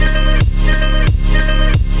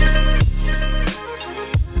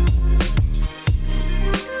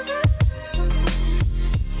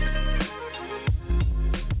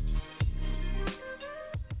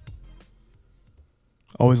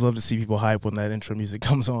Always love to see people hype when that intro music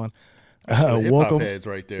comes on. Hip-hop heads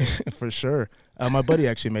right there. For sure. My buddy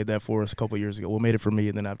actually made that for us a couple years ago. Well, made it for me,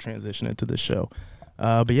 and then I've transitioned into this show.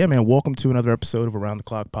 But yeah, man, welcome to another episode of Around the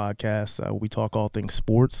Clock Podcast. We talk all things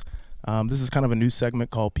sports. This is kind of a new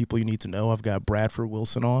segment called People You Need to Know. I've got Bradford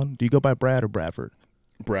Wilson on. Do you go by Brad or Bradford?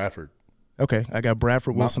 Bradford. Okay, I got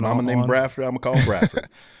Bradford Wilson on. Mama named Bradford. I'm going to call him Bradford.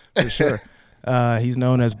 For sure. He's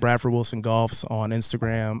known as Bradford Wilson Golfs on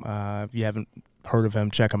Instagram. If you haven't heard of him,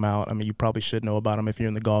 check him out. I mean, you probably should know about him if you're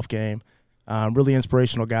in the golf game. Really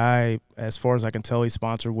inspirational guy. As far as I can tell, he's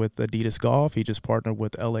sponsored with Adidas Golf. He just partnered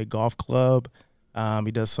with LA Golf Club.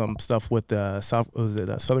 He does some stuff with the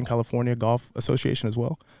Southern California Golf Association as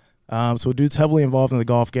well. So dude's heavily involved in the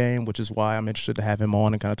golf game, which is why I'm interested to have him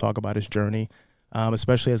on and kind of talk about his journey,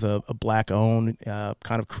 especially as a black-owned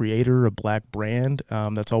kind of creator, a black brand.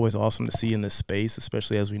 That's always awesome to see in this space,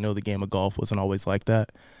 especially as we know the game of golf wasn't always like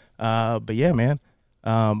that. But yeah, man,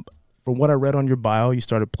 from what I read on your bio, you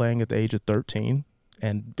started playing at the age of 13.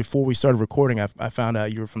 And before we started recording, I found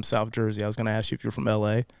out you were from South Jersey. I was going to ask you if you're from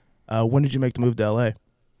L.A. When did you make the move to L.A.?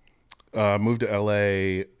 Moved to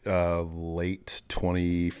L.A. Late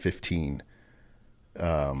 2015.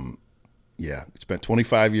 Spent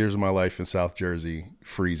 25 years of my life in South Jersey,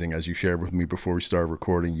 freezing, as you shared with me before we started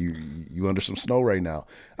recording. You under some snow right now.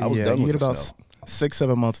 I was done with the snow.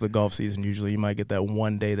 6-7 months of the golf season, usually you might get that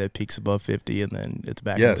one day that peaks above 50, and then it's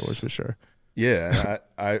back indoors for sure. Yeah,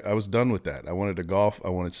 I was done with that. I wanted to golf. I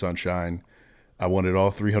wanted sunshine. I wanted all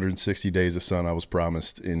 360 days of sun I was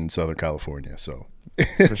promised in Southern California. So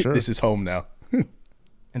for sure. This is home now.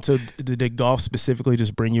 And so did golf specifically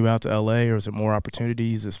just bring you out to LA, or is there more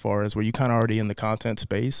opportunities as far as were you kind of already in the content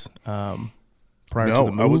space prior to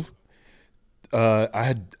the move?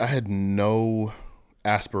 I had no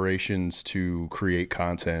aspirations to create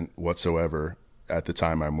content whatsoever at the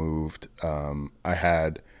time I moved. I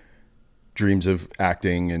had dreams of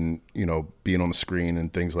acting and, being on the screen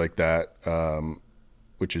and things like that,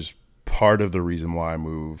 which is part of the reason why I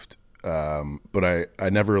moved. But I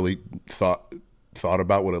never really thought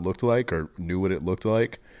about what it looked like or knew what it looked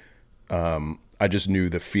like. I just knew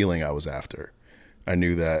the feeling I was after. I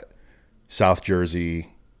knew that South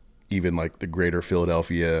Jersey, even like the greater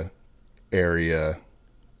Philadelphia area,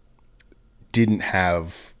 didn't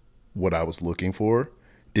have what I was looking for,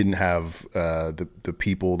 didn't have the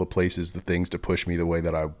people, the places, the things to push me the way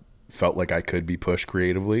that I felt like I could be pushed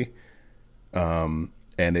creatively. And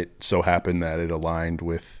it so happened that it aligned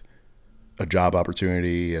with a job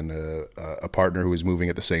opportunity and a partner who was moving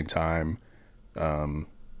at the same time.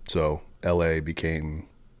 So LA became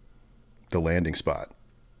the landing spot.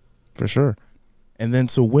 For sure. And then,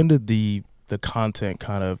 so when did the content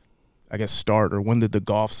kind of, I guess, start, or when did the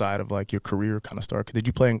golf side of like your career kind of start? Did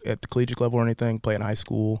you play at the collegiate level or anything, play in high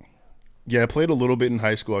school? Yeah, I played a little bit in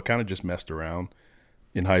high school. I kind of just messed around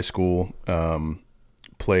in high school.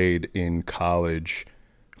 Played in college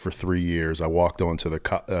for 3 years. I walked on to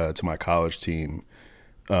to my college team.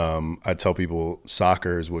 I tell people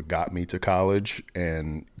soccer is what got me to college,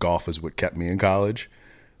 and golf is what kept me in college.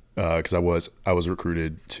 Because I was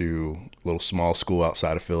recruited to a little small school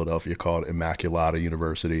outside of Philadelphia called Immaculata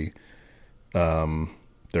University.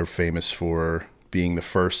 They're famous for being the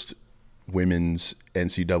first women's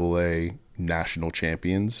NCAA national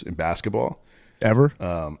champions in basketball. Ever?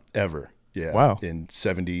 Ever. Yeah. Wow. In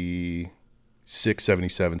 76,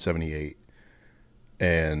 77, 78.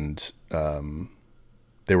 And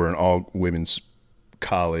they were an all women's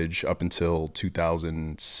college up until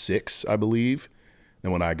 2006, I believe.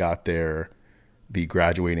 And when I got there, the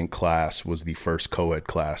graduating class was the first co-ed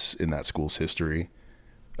class in that school's history.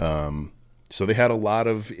 So they had a lot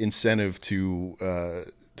of incentive to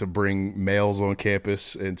bring males on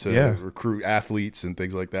campus and to recruit athletes and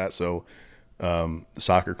things like that. So the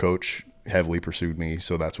soccer coach heavily pursued me.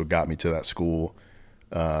 So that's what got me to that school.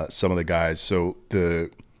 Some of the guys. So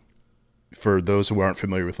for those who aren't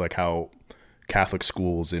familiar with like how Catholic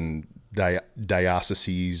schools and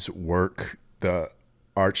dioceses work, the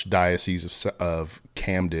Archdiocese of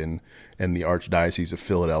Camden and the Archdiocese of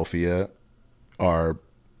Philadelphia are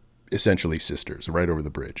essentially sisters, right over the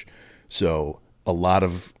bridge. So a lot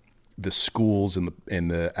of the schools and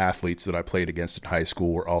the athletes that I played against in high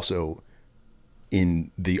school were also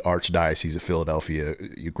in the Archdiocese of Philadelphia,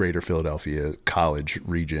 greater Philadelphia college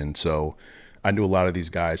region. So I knew a lot of these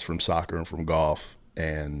guys from soccer and from golf.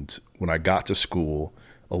 And when I got to school,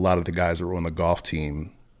 a lot of the guys that were on the golf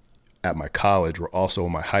team at my college were also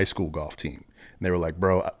on my high school golf team. And they were like,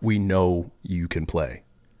 bro, we know you can play.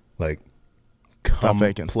 Like, come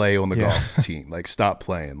play on the golf team. Like, stop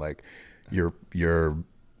playing. Like, you're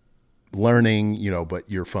learning, but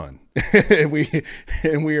you're fun. and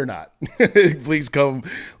we are not. Please come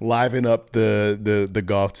liven up the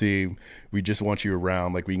golf team. We just want you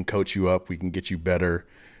around. Like, we can coach you up, we can get you better.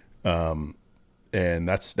 And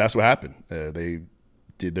that's what happened. They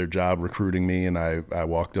did their job recruiting me, and I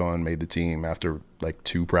walked on, made the team after like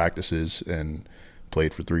 2 practices, and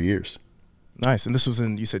played for 3 years. Nice. And this was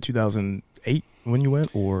you said 2008 when you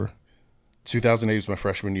went, or? 2008 was my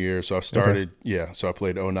freshman year. So I started, so I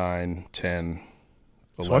played 09, 10, 11.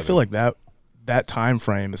 So I feel like that time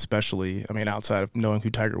frame, especially, I mean, outside of knowing who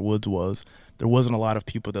Tiger Woods was, there wasn't a lot of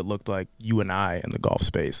people that looked like you and I in the golf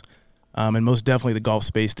space. And most definitely the golf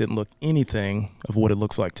space didn't look anything of what it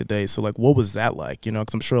looks like today. So, like, what was that like?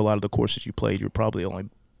 Because I'm sure a lot of the courses you played, you were probably the only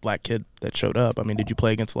black kid that showed up. I mean, did you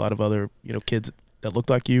play against a lot of other, kids that looked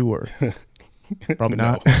like you, or probably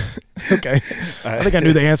not? Okay. I think I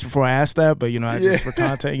knew the answer before I asked that, but, just for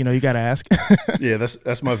content, you got to ask. Yeah,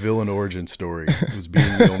 that's my villain origin story. It was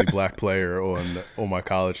being the only black player on my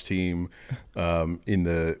college team, in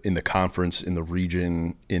the conference, in the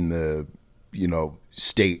region, in the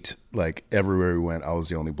state. Like, everywhere we went, I was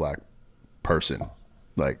the only black person,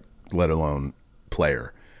 like, let alone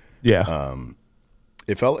player. Yeah.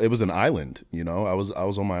 It was an island, I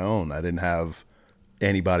was on my own. I didn't have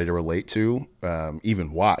anybody to relate to,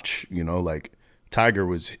 even watch, like, Tiger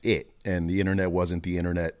was it, and the internet wasn't the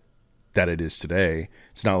internet that it is today.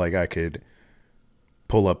 It's not like I could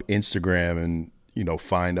pull up Instagram and,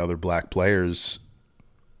 find other black players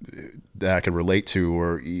that I could relate to,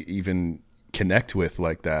 or even connect with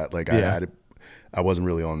like that. Like, I wasn't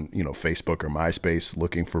really on, Facebook or MySpace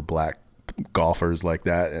looking for black golfers like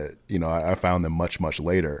that. I found them much, much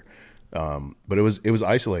later. But it was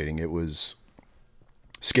isolating. It was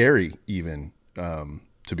scary, even,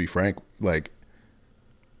 to be frank. Like,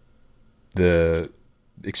 the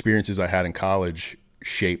experiences I had in college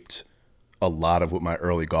shaped a lot of what my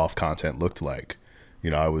early golf content looked like.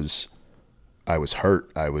 I was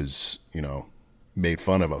hurt. I was, made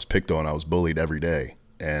fun of. I was picked on. I was bullied every day,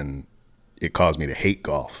 and it caused me to hate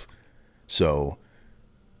golf. So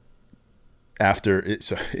after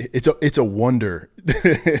it's a wonder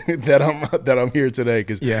that I'm here today,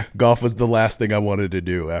 because golf was the last thing I wanted to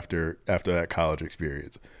do after that college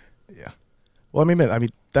experience. Yeah. Well, I mean,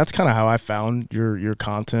 that's kind of how I found your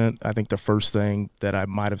content. I think the first thing that I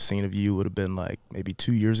might have seen of you would have been like maybe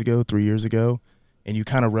 2 years ago, 3 years ago. And you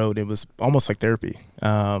kind of wrote, it was almost like therapy,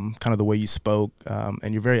 kind of the way you spoke.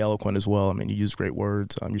 And you're very eloquent as well. I mean, you use great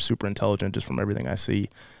words. You're super intelligent just from everything I see.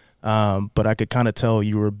 But I could kind of tell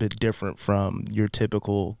you were a bit different from your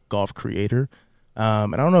typical golf creator.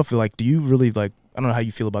 And I don't know if, like, do you really, like, I don't know how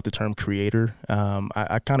you feel about the term creator.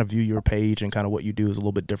 I kind of view your page and kind of what you do is a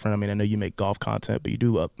little bit different. I mean, I know you make golf content, but you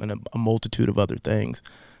do a multitude of other things.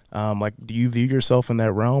 Like, do you view yourself in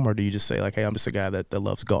that realm, or do you just say, like, hey, I'm just a guy that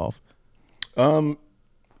loves golf?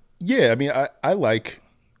 Yeah, I mean, I like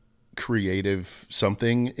creative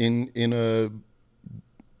something in a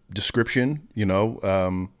description,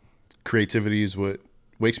 creativity is what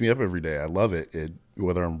wakes me up every day. I love it.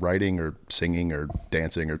 Whether I'm writing or singing or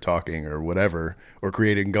dancing or talking or whatever, or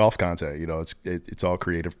creating golf content, it's all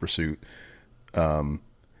creative pursuit.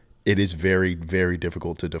 It is very, very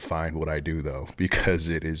difficult to define what I do, though, because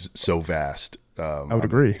it is so vast. I would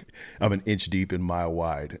agree. I'm an inch deep and mile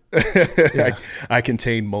wide. I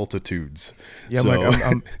contain multitudes. Yeah, so.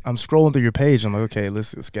 I'm scrolling through your page. I'm like, okay,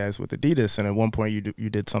 this guy's with Adidas, and at one point you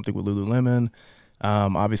did something with Lululemon.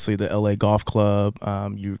 Obviously the LA Golf Club.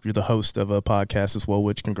 You're the host of a podcast as well,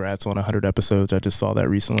 which congrats on 100 episodes. I just saw that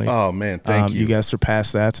recently. Oh man, thank you. You guys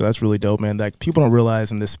surpassed that, so that's really dope, man. Like, people don't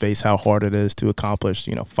realize in this space how hard it is to accomplish,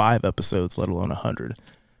 5 episodes, let alone 100.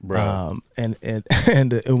 Bro. And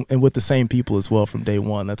with the same people as well from day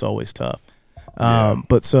one. That's always tough.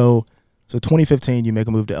 But so 2015, you make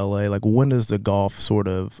a move to LA. Like, when does the golf sort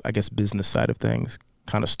of, I guess, business side of things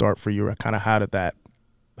kind of start for you? Or kind of how did that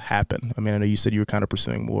happen? I mean, I know you said you were kind of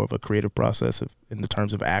pursuing more of a creative process in the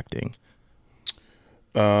terms of acting.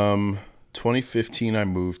 2015, I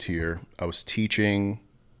moved here. I was teaching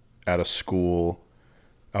at a school.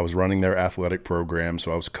 I was running their athletic program,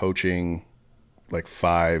 so I was coaching like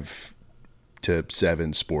 5 to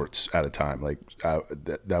 7 sports at a time. Like,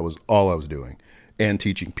 that was all I was doing, and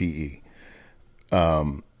teaching PE.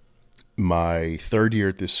 My third year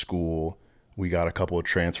at this school, we got a couple of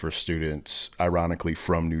transfer students, ironically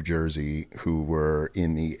from New Jersey, who were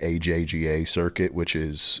in the AJGA circuit, which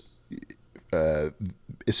is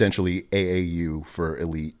essentially AAU for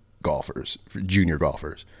elite golfers, for junior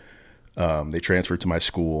golfers. They transferred to my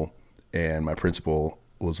school, and my principal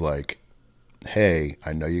was like, hey,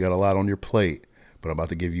 I know you got a lot on your plate, but I'm about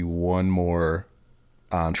to give you one more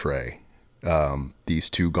entree These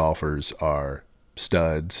two golfers are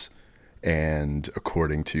studs. And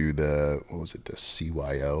according to the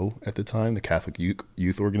CYO at the time, the Catholic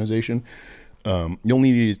Youth Organization, you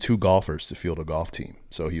only needed two golfers to field a golf team.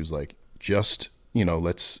 So he was like, just,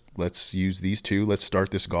 let's use these two. Let's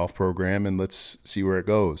start this golf program and let's see where it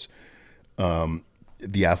goes.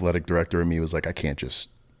 The athletic director of me was like, I can't just,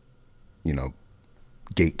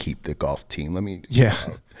 gatekeep the golf team. Let me,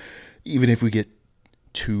 even if we get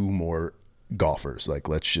two more golfers, like,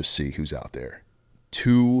 let's just see who's out there.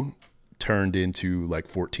 Two turned into like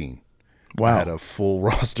 14. Wow. I had a full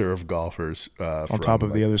roster of golfers. On top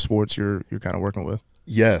of the other sports you're kind of working with.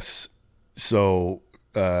 Yes. So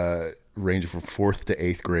ranging from 4th to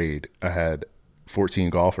 8th grade, I had 14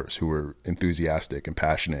 golfers who were enthusiastic and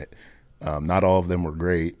passionate. Not all of them were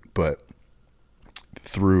great, but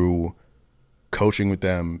through coaching with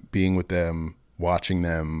them, being with them, watching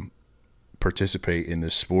them participate in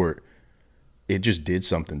this sport, it just did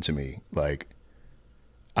something to me. Like,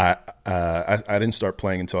 I didn't start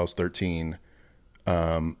playing until I was 13,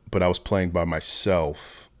 but I was playing by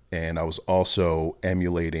myself, and I was also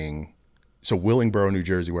emulating. So Willingboro, New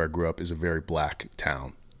Jersey, where I grew up, is a very black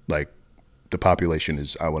town. Like, the population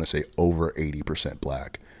is, I want to say, over 80%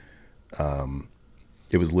 black.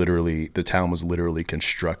 The town was literally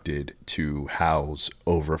constructed to house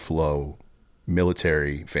overflow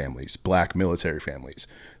military families, black military families.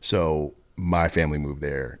 So my family moved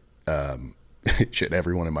there. Shit,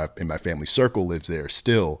 everyone in my family circle lives there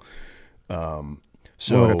still. So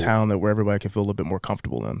more like a town where everybody can feel a little bit more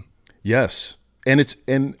comfortable in. Yes.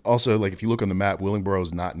 And also, like, if you look on the map, Willingboro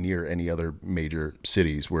is not near any other major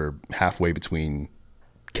cities. We're halfway between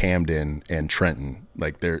Camden and Trenton.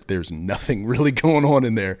 Like, there's nothing really going on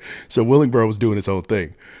in there. So Willingboro was doing its own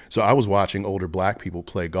thing. So I was watching older black people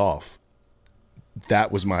play golf.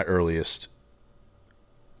 That was my earliest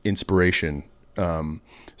inspiration.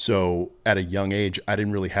 So at a young age, I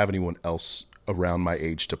didn't really have anyone else around my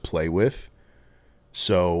age to play with.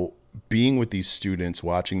 So being with these students,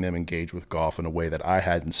 watching them engage with golf in a way that I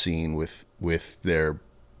hadn't seen with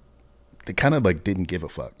they kind of like didn't give a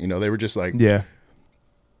fuck. They were just like, yeah,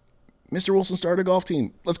 Mr. Wilson started a golf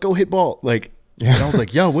team. Let's go hit ball. Like, yeah. And I was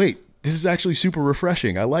like, yo, wait, this is actually super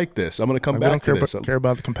refreshing. I like this. I'm going to come back to this. We don't care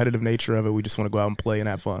about the competitive nature of it. We just want to go out and play and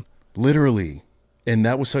have fun. Literally. And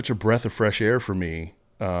that was such a breath of fresh air for me,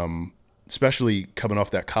 especially coming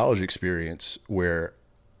off that college experience where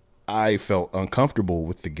I felt uncomfortable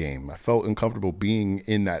with the game. I felt uncomfortable being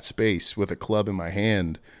in that space with a club in my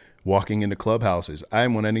hand, walking into clubhouses. I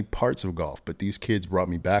didn't want any parts of golf, but these kids brought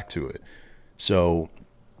me back to it. So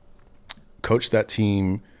coached that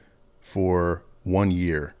team for 1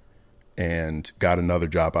 year and got another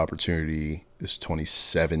job opportunity. This is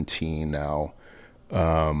 2017 now.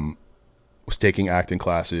 Was taking acting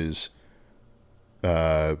classes,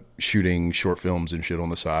 shooting short films and shit on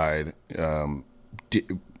the side.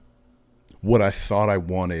 What I thought I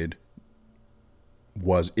wanted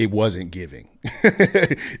it wasn't giving.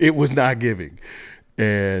 It was not giving.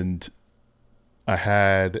 And I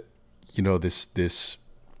had,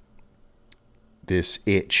 this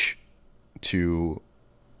itch to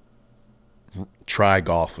try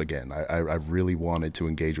golf again. I really wanted to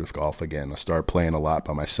engage with golf again. I started playing a lot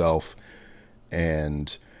by myself.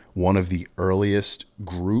 And one of the earliest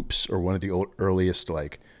groups, or one of the earliest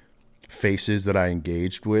like faces that I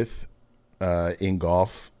engaged with in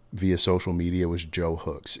golf via social media was Joe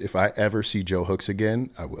Hooks. If I ever see Joe Hooks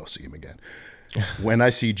again, I will see him again. When I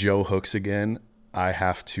see Joe Hooks again, I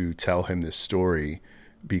have to tell him this story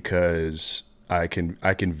because I can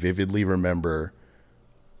vividly remember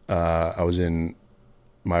I was in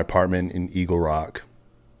my apartment in Eagle Rock,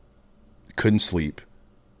 couldn't sleep,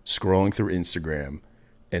 scrolling through Instagram,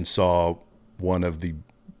 and saw one of the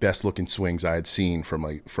best looking swings I had seen from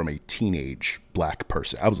a teenage black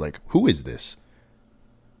person. I was like, who is this?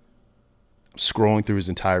 Scrolling through his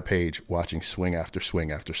entire page, watching swing after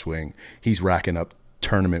swing after swing. He's racking up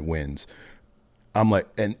tournament wins. I'm like,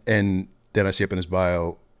 and then I see up in his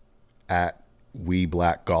bio at We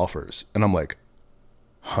Black Golfers. And I'm like,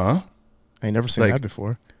 huh? I ain't never seen that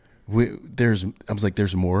before. I was like,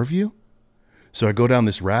 there's more of you? So I go down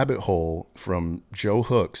this rabbit hole from Joe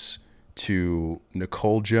Hooks to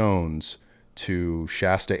Nicole Jones to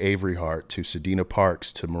Shasta Avery Hart to Sedina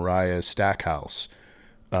Parks to Mariah Stackhouse.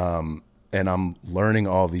 And I'm learning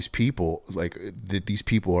all these people, like these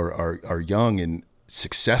people are young and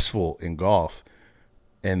successful in golf,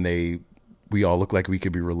 and we all look like we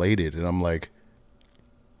could be related. And I'm like,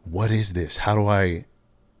 what is this? How do I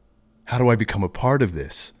become a part of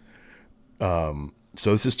this?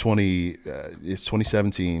 So this is it's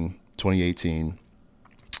 2017, 2018.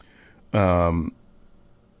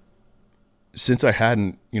 Since I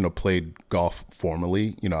hadn't, played golf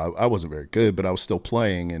formally, I wasn't very good, but I was still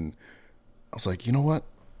playing, and I was like, you know what?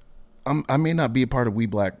 I may not be a part of We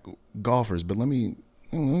Black Golfers, but let me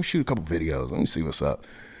shoot a couple videos. Let me see what's up.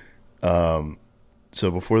 So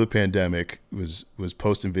before the pandemic, was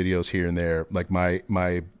posting videos here and there. Like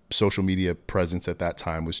my social media presence at that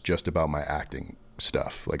time was just about my acting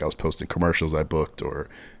stuff. Like I was posting commercials I booked or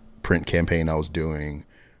print campaign I was doing,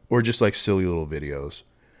 or just like silly little videos.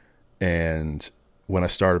 And when I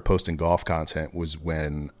started posting golf content was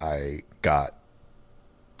when I got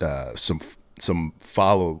some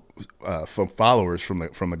followers from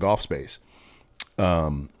the golf space.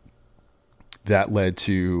 That led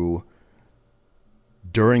to,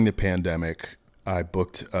 during the pandemic, I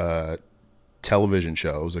booked a television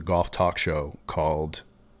show. It was a golf talk show called,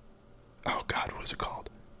 oh God, what is it called?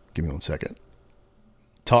 Give me 1 second.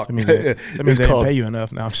 That means they didn't pay you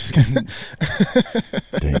enough. No, I'm just kidding.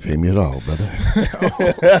 They ain't pay me at all, brother.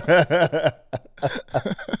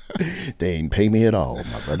 They ain't pay me at all,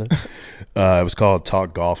 my brother. It was called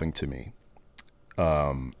Talk Golfing to Me.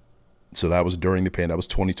 So that was during the pandemic. That was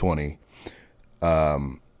 2020.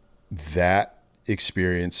 That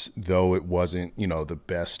experience, though it wasn't, the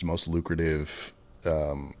best, most lucrative,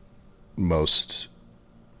 most,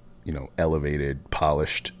 elevated,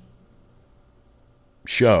 polished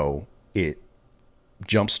show, it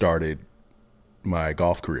jump-started my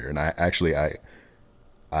golf career. And I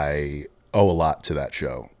owe a lot to that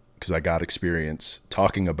show because I got experience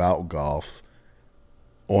talking about golf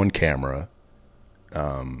on camera.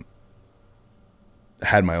 Had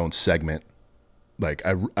my own segment. Like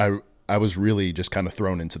I was really just kind of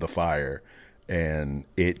thrown into the fire, and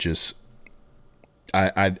it just,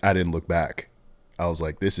 I didn't look back. I was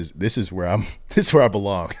like, this is where I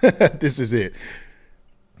belong. This is it.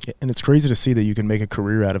 And it's crazy to see that you can make a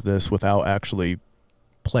career out of this without actually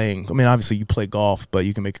playing. I mean, obviously you play golf, but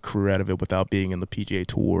you can make a career out of it without being in the PGA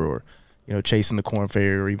Tour or, chasing the Korn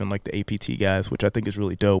Ferry or even like the APT guys, which I think is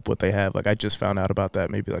really dope what they have. Like I just found out about that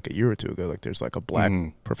maybe like a year or two ago. Like there's like a black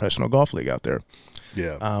professional golf league out there.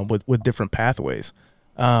 Yeah. With different pathways.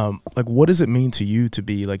 Like what does it mean to you to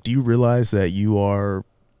be like, do you realize that you are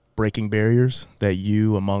breaking barriers, that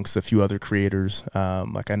you amongst a few other creators,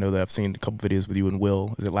 like I know that I've seen a couple videos with you and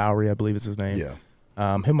Will, is it Lowry, I believe is his name? Yeah.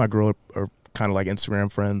 Him and my girl are kind of like Instagram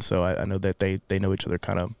friends, so I know that they know each other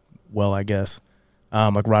kind of well, I guess.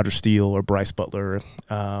 Like Roger Steele or Bryce Butler,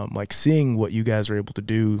 like seeing what you guys are able to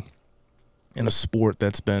do in a sport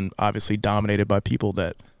that's been obviously dominated by people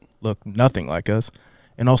that look nothing like us,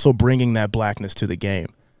 and also bringing that blackness to the game.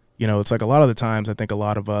 It's like a lot of the times I think a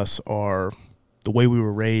lot of us are, the way we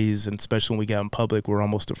were raised, and especially when we got in public, we're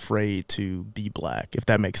almost afraid to be black, if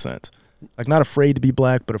that makes sense. Like not afraid to be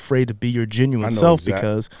black, but afraid to be your genuine self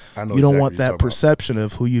because you don't want that perception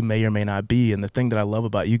of who you may or may not be. And the thing that I love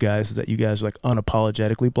about you guys is that you guys are like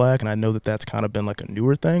unapologetically black. And I know that that's kind of been like a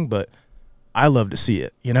newer thing, but I love to see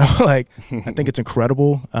it, like I think it's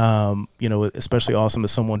incredible. Especially awesome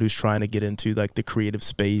as someone who's trying to get into like the creative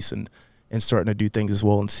space and starting to do things as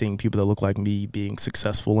well and seeing people that look like me being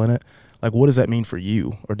successful in it. Like, what does that mean for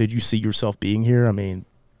you? Or did you see yourself being here? I mean,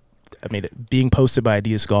 being posted by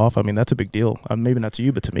Adidas Golf, I mean, that's a big deal. Maybe not to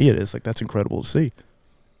you, but to me it is. Like, that's incredible to see.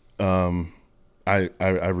 I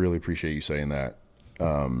really appreciate you saying that.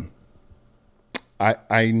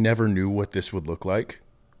 I never knew what this would look like.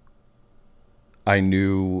 I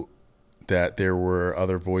knew that there were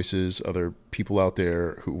other voices, other people out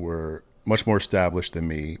there who were much more established than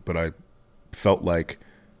me, but I felt like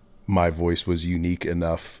my voice was unique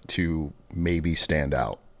enough to maybe stand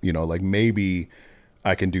out. Like maybe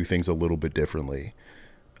I can do things a little bit differently.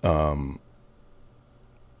 When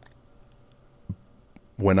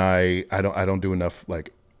I don't do enough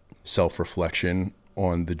like self-reflection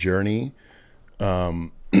on the journey.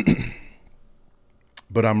 But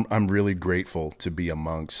I'm really grateful to be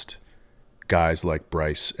amongst guys like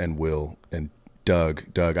Bryce and Will and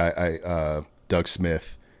Doug. Doug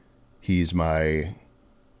Smith. He's my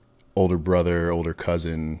older brother, older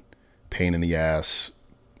cousin, pain in the ass,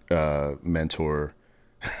 mentor.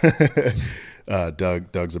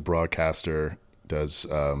 Doug's a broadcaster, does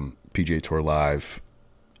PGA Tour Live,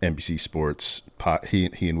 NBC Sports.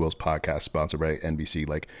 He and Will's podcast sponsored by NBC.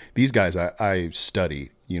 Like these guys, I study.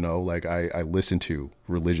 Like I listen to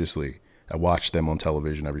religiously. I watch them on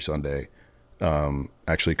television every Sunday.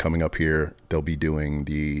 Actually, coming up here, they'll be doing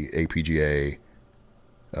the APGA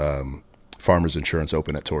Farmers Insurance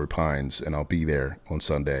Open at Torrey Pines, and I'll be there on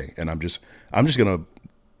Sunday. And I'm just gonna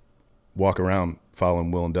walk around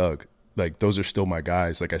following Will and Doug. Like those are still my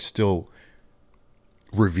guys. Like I still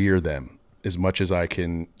revere them as much as I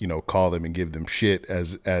can, call them and give them shit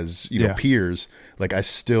as peers, like I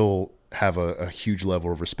still have a huge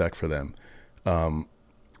level of respect for them.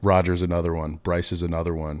 Roger's another one. Bryce is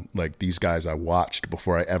another one. Like these guys I watched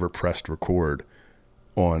before I ever pressed record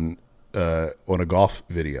on a golf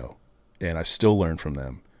video, and I still learn from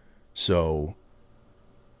them. So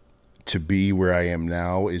to be where I am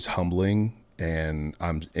now is humbling, and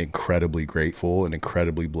I'm incredibly grateful and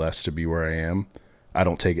incredibly blessed to be where I am. I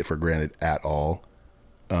don't take it for granted at all.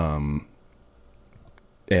 And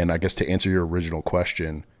I guess to answer your original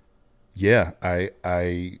question, yeah, I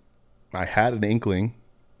had an inkling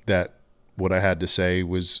that what I had to say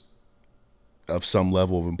was of some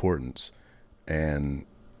level of importance, and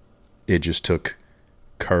it just took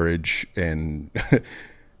courage and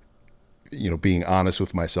being honest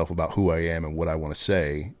with myself about who I am and what I want to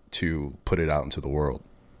say to put it out into the world.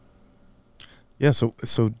 Yeah.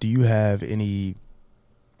 So do you have any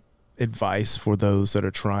advice for those that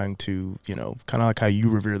are trying to, kind of like how you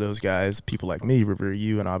revere those guys, people like me revere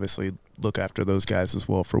you, and obviously look after those guys as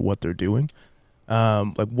well for what they're doing?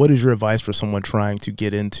 Like, what is your advice for someone trying to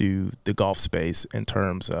get into the golf space in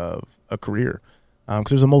terms of a career? Because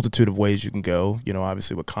there's a multitude of ways you can go,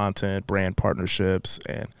 obviously with content, brand partnerships.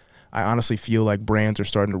 And I honestly feel like brands are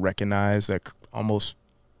starting to recognize that almost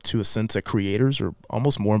to a sense that creators are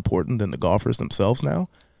almost more important than the golfers themselves now.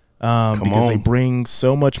 Because they bring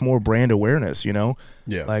so much more brand awareness,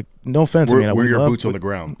 Yeah. Like, no offense. We're your boots on the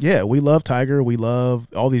ground. Yeah. We love Tiger. We love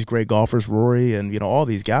all these great golfers, Rory, and, all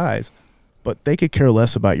these guys. But they could care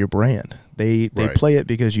less about your brand. They play it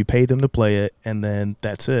because you pay them to play it, and then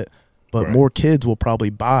that's it. But more kids will probably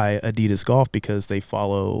buy Adidas Golf because they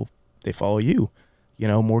follow you.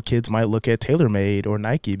 More kids might look at TaylorMade or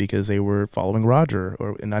Nike because they were following Roger.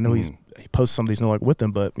 And I know he posts some of these with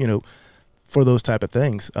them, but for those type of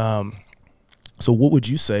things. So what would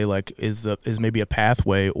you say is maybe a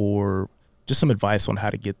pathway or just some advice on how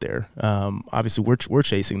to get there? Obviously we're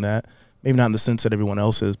chasing that. Maybe not in the sense that everyone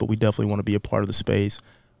else is, but we definitely want to be a part of the space.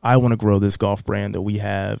 I want to grow this golf brand that we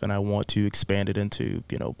have, and I want to expand it into,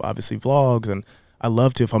 obviously vlogs. And I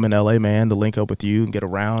love to, if I'm in LA, man, to link up with you and get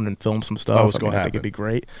around and film some stuff. I think it'd be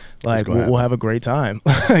great. We'll have a great time.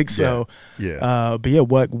 But yeah,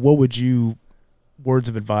 what would you, words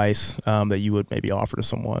of advice that you would maybe offer to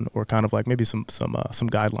someone, or kind of like maybe some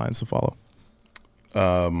guidelines to follow?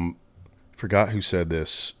 Forgot who said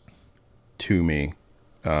this to me.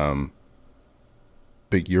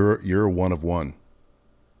 But you're one of one.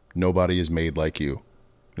 Nobody is made like you.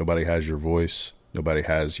 Nobody has your voice. Nobody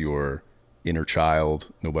has your inner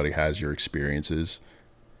child. Nobody has your experiences.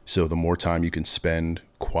 So the more time you can spend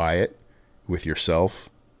quiet with yourself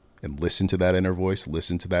and listen to that inner voice,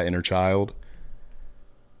 listen to that inner child,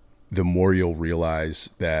 the more you'll realize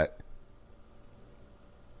that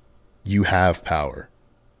you have power.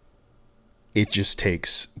 It just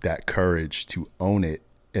takes that courage to own it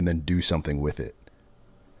and then do something with it.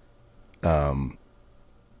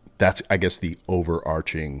 That's, I guess, the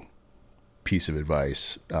overarching piece of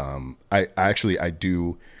advice. I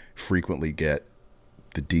do frequently get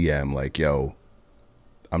the DM like, yo,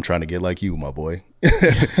 I'm trying to get like you, my boy.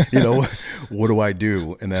 What do I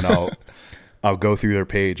do? And then I'll go through their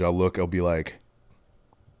page. I'll be like,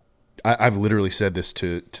 I've literally said this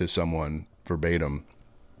to someone verbatim,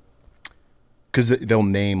 because they'll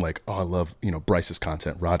name like, oh, I love, Bryce's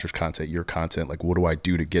content, Roger's content, your content. Like, what do I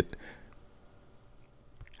do to get?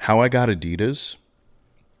 How I got Adidas,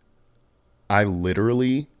 I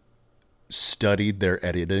literally studied their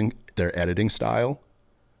editing style.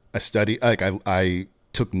 I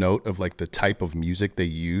took note of like the type of music they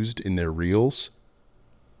used in their reels,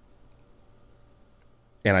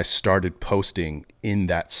 and I started posting in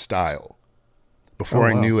that style. Before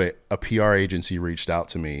I knew it, a PR agency reached out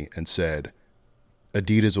to me and said,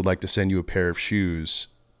 Adidas would like to send you a pair of shoes.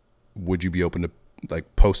 Would you be open to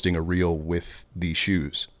like posting a reel with these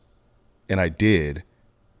shoes? And I did.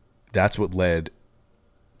 That's what led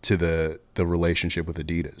to the relationship with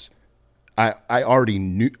Adidas. I already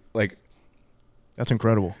knew, like, that's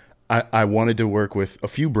incredible. I wanted to work with a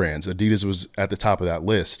few brands. Adidas was at the top of that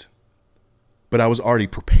list, but I was already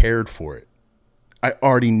prepared for it. I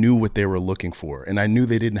already knew what they were looking for, and I knew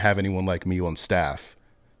they didn't have anyone like me on staff.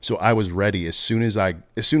 So I was ready as soon as I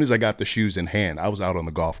got the shoes in hand. I was out on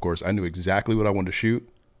the golf course. I knew exactly what I wanted to shoot.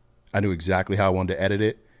 I knew exactly how I wanted to edit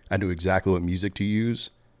it. I knew exactly what music to use,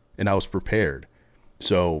 and I was prepared.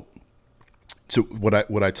 So what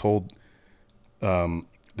I told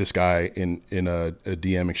this guy in a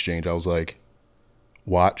DM exchange, I was like,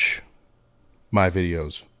 watch my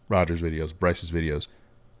videos, Roger's videos, Bryce's videos.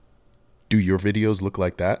 Do your videos look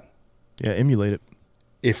like that? Yeah, emulate it.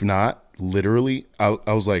 If not, literally, I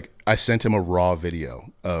was like, I sent him a raw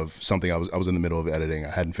video of something I was in the middle of editing.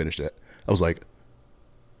 I hadn't finished it. I was like,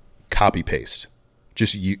 copy paste,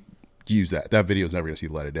 just use that. That video is never going to see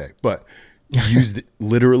the light of day, but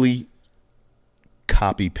literally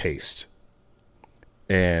copy paste.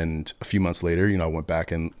 And a few months later, I went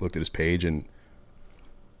back and looked at his page and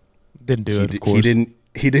didn't do it. Of course,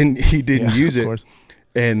 he didn't use it, course.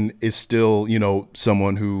 And is still,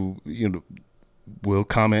 someone who, will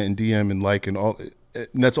comment and DM and like and all. And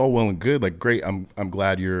that's all well and good. Like, great. I'm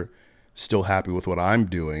glad you're still happy with what I'm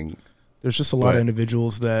doing. There's just a lot of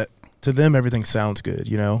individuals that, to them, everything sounds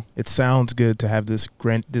good. It sounds good to have this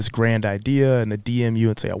grand idea and to DM you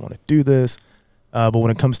and say, I want to do this. But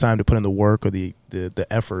when it comes time to put in the work or the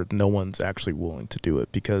effort, no one's actually willing to do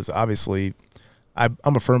it, because obviously I'm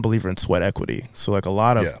a firm believer in sweat equity. So like a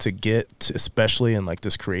lot of to get, especially in like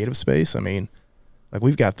this creative space, I mean, like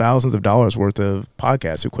we've got thousands of dollars worth of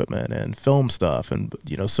podcast equipment and film stuff, and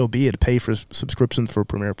so be it. Pay for subscriptions for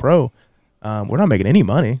Premiere Pro. We're not making any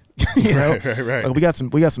money, Right. Like we got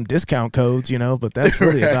some discount codes, but that's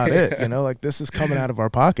really about it. Like this is coming out of our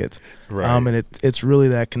pockets, right? And it's really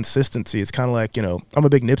that consistency. It's kind of like I'm a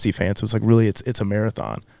big Nipsey fan, so it's like really it's a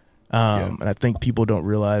marathon. And I think people don't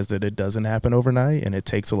realize that it doesn't happen overnight, and it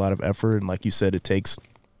takes a lot of effort. And like you said, it takes,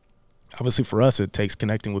 obviously for us, it takes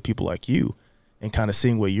connecting with people like you and kind of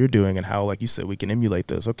seeing what you're doing and how, like you said, we can emulate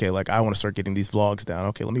those. Okay, like I want to start getting these vlogs down.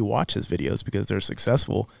 Okay, let me watch his videos because they're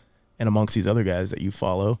successful, and amongst these other guys that you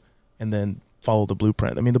follow, and then follow the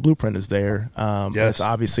blueprint. I mean, the blueprint is there. Yes. It's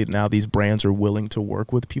obviously now these brands are willing to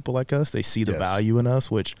work with people like us. They see the value in us,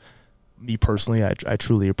 which me personally, I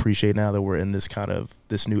truly appreciate now that we're in this kind of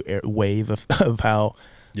this new wave of how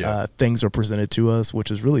things are presented to us, which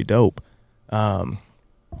is really dope.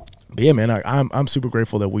 But yeah, man, I'm super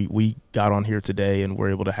grateful that we got on here today and we're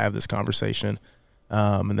able to have this conversation,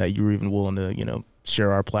 and that you were even willing to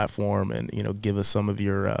share our platform and give us some of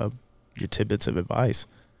your tidbits of advice.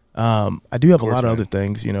 I do have a lot of other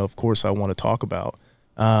things, of course, I want to talk about.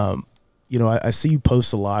 I see you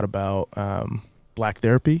post a lot about Black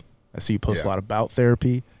therapy. I see you post a lot about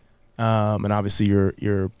therapy, and obviously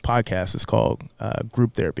your podcast is called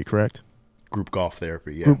Group Therapy, correct? Group Golf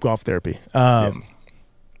Therapy, yeah. Group Golf Therapy.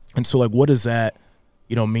 And so, like, what does that,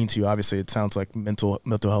 mean to you? Obviously, it sounds like mental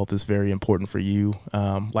health is very important for you.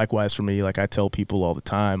 Likewise for me, like I tell people all the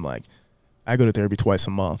time, like I go to therapy twice a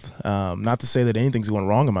month. Not to say that anything's going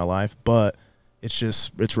wrong in my life, but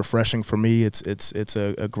it's refreshing for me. It's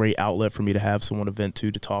a great outlet for me to have someone to vent to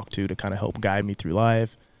talk to kind of help guide me through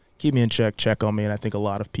life, keep me in check on me. And I think a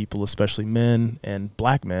lot of people, especially men and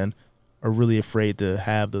Black men, are really afraid to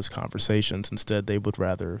have those conversations. Instead, they would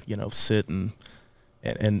rather, sit and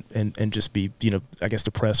just be, I guess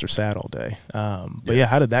depressed or sad all day. But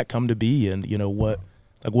how did that come to be? And,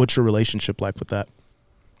 what's your relationship like with that?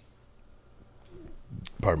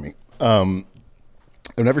 Pardon me. I've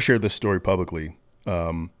never shared this story publicly.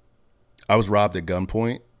 I was robbed at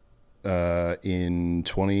gunpoint in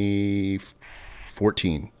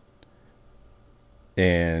 2014.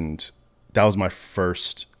 And that was my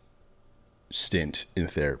first stint in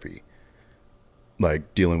therapy,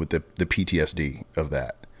 like dealing with the PTSD of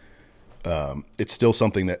that. It's still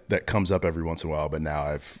something that comes up every once in a while, but now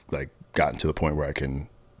I've like gotten to the point where I can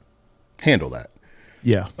handle that.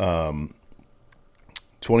 Yeah.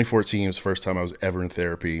 2014 was the first time I was ever in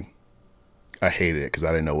therapy. I hated it because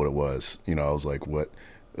I didn't know what it was. I was like,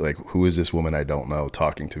 who is this woman I don't know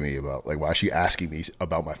talking to me about, like, why is she asking me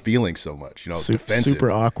about my feelings so much? It's defensive.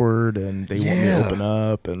 Super awkward, and they want me to open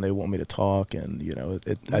up and they want me to talk. And,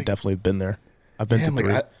 I definitely have been there. I've been through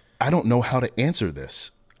three. I don't know how to answer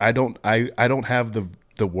this. I don't have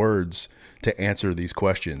the words to answer these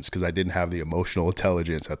questions because I didn't have the emotional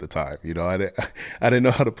intelligence at the time. I didn't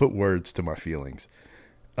know how to put words to my feelings.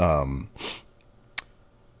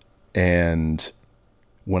 And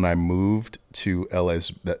when I moved to LA,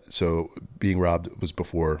 so being robbed was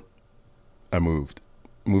before I moved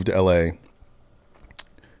to LA,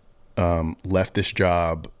 left this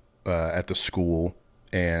job at the school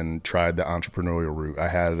and tried the entrepreneurial route. I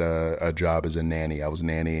had a job as a nanny. I was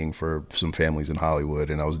nannying for some families in Hollywood,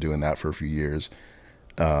 and I was doing that for a few years.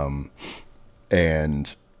 And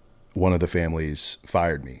one of the families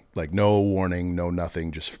fired me, like no warning, no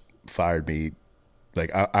nothing, just fired me. Like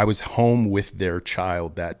I was home with their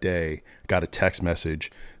child that day, got a text message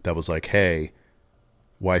that was like, hey,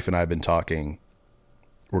 wife and I have been talking.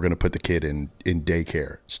 We're going to put the kid in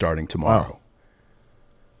daycare starting tomorrow. Wow.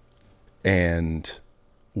 And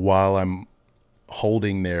while I'm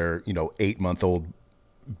holding their, 8-month-old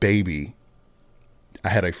baby, I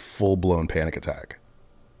had a full-blown panic attack.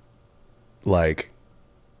 Like,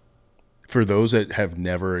 for those that have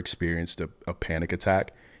never experienced a panic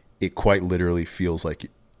attack, it quite literally feels like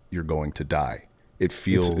you're going to die. It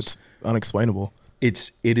feels it's unexplainable.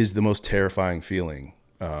 it is the most terrifying feeling.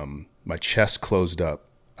 My chest closed up.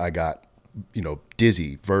 I got,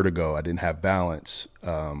 dizzy, vertigo. I didn't have balance.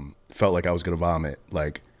 Felt like I was going to vomit.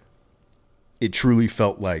 Like, it truly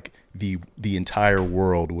felt like the entire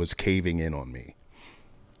world was caving in on me.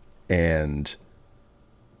 And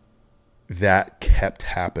that kept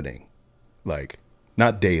happening, like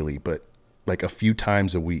not daily, but like a few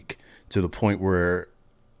times a week, to the point where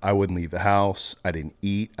I wouldn't leave the house. I didn't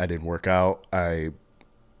eat. I didn't work out. I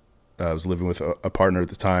was living with a partner at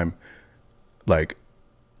the time. Like,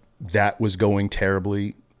 that was going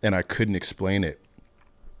terribly, and I couldn't explain it.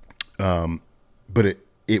 But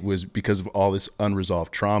it was because of all this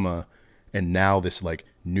unresolved trauma, and now this like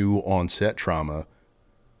new onset trauma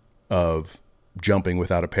of jumping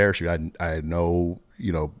without a parachute. I had no,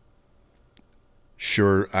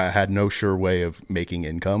 I had no sure way of making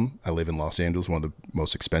income. I live in Los Angeles, one of the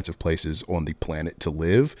most expensive places on the planet to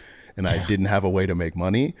live, and I didn't have a way to make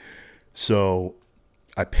money. So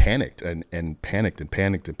I panicked and panicked and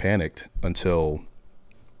panicked and panicked until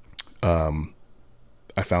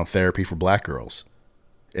I found therapy for Black girls.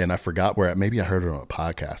 And I forgot maybe I heard it on a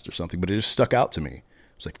podcast or something, but it just stuck out to me. It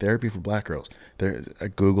was like, therapy for Black girls. I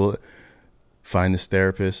Google it, find this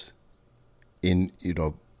therapist around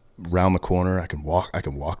the corner. I can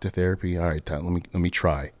walk to therapy. All right, let me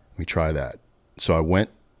try that. So I went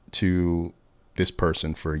to this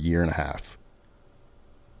person for a year and a half.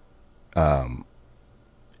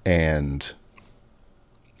 And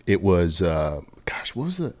it was, what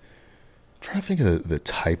was I'm trying to think of the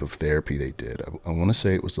type of therapy they did. I want to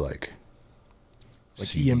say it was like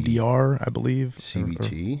EMDR, I believe.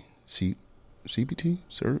 CBT, CBT,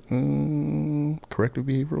 corrective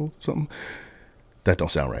behavioral, something. That don't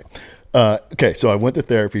sound right. Okay, so I went to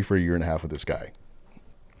therapy for a year and a half with this guy.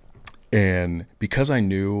 And because I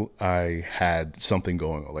knew I had something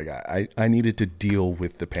going on, like I needed to deal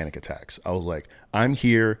with the panic attacks. I was like, I'm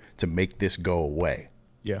here to make this go away.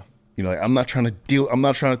 Yeah. Like, I'm not trying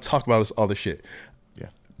to talk about all this shit. Yeah.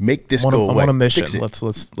 Make this go away. I'm on a mission. Fix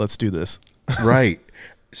it. Let's do this. Right.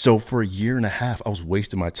 So for a year and a half, I was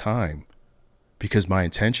wasting my time because my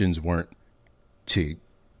intentions weren't to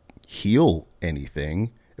heal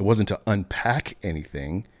anything. It wasn't to unpack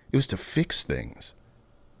anything. It was to fix things.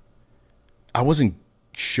 I wasn't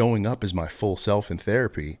showing up as my full self in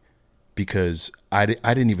therapy because I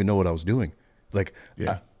didn't even know what I was doing. Like,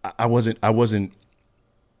 yeah. I wasn't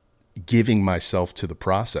giving myself to the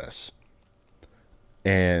process.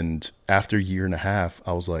 And after a year and a half,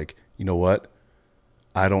 I was like, you know what?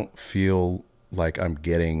 I don't feel like I'm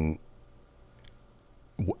getting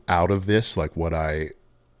out of this like what I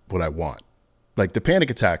want. Like, the panic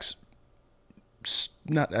attacks,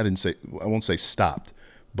 I won't say stopped,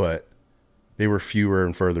 but they were fewer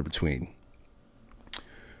and further between.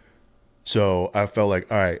 So I felt like,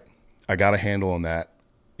 all right, I got a handle on that.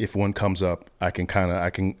 If one comes up, I can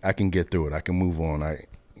get through it. I can move on. I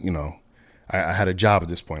had a job at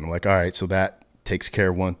this point. I'm like, all right, so that takes care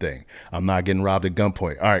of one thing. I'm not getting robbed at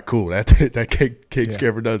gunpoint. All right, cool. That takes care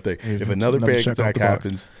of another thing. If another panic attack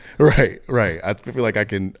happens, right. I feel like I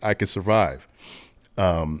can survive.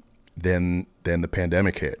 Then the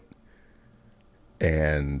pandemic hit,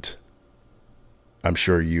 and I'm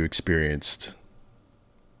sure you experienced.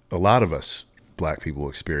 A lot of us Black people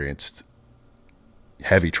experienced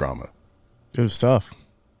heavy trauma. It was tough.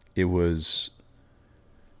 It was,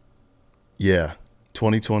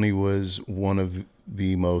 2020 was one of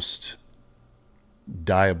the most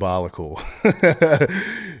diabolical.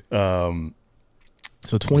 So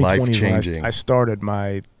 2020 is when I started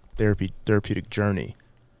my therapeutic journey.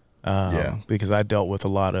 Because I dealt with a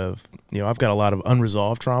lot of, I've got a lot of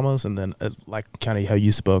unresolved traumas, and then like kind of how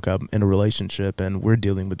you spoke, I'm in a relationship and we're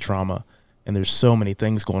dealing with trauma, and there's so many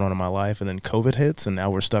things going on in my life, and then COVID hits, and now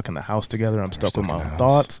we're stuck in the house together. I'm stuck with my own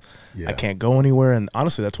thoughts. Yeah. I can't go anywhere, and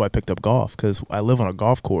honestly, that's why I picked up golf, because I live on a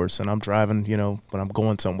golf course, and I'm driving, when I'm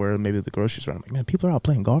going somewhere, maybe the grocery store, I'm like, man, people are out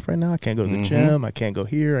playing golf right now. I can't go to the gym. I can't go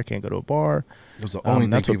here. I can't go to a bar. It was the only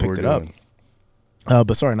thing people were doing.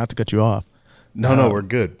 But sorry, not to cut you off. No, we're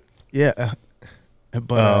good. Yeah,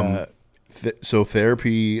 but so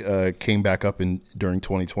therapy came back up during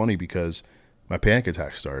 2020 because my panic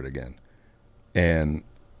attacks started again, and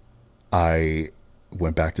I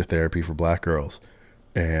went back to therapy for Black girls,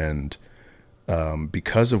 and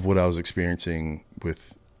because of what I was experiencing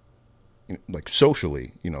with, like,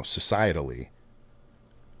 socially, societally,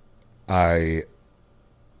 I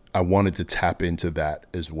wanted to tap into that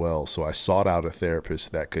as well. So I sought out a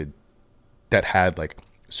therapist that had like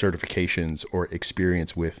certifications or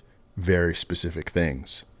experience with very specific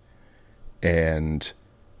things. And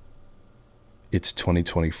it's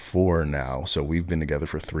 2024 now, so we've been together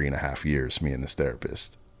for 3.5 years, me and this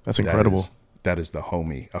therapist. That's incredible. That is the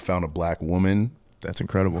homie. I found a black woman. That's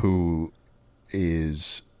incredible. Who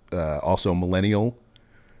is also millennial,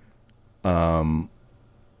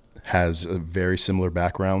 has a very similar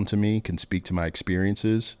background to me, can speak to my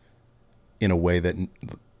experiences in a way that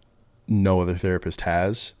no other therapist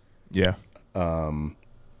has. Yeah.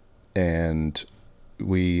 And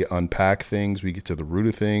we unpack things. We get to the root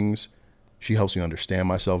of things. She helps me understand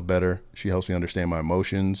myself better. She helps me understand my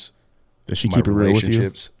emotions. Does she keep it real with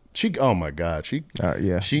you? Oh my God.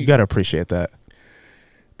 Yeah. You got to appreciate that.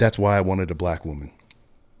 That's why I wanted a black woman.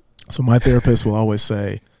 So my therapist will always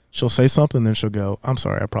say, she'll say something, then she'll go, I'm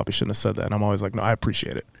sorry, I probably shouldn't have said that. And I'm always like, no, I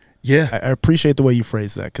appreciate it. Yeah. I appreciate the way you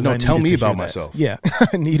phrase that. No, tell me about myself. Yeah.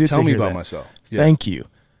 I needed to hear that. Tell me about myself. Yeah. Thank you.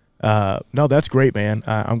 No, that's great, man.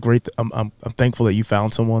 I'm great. I'm thankful that you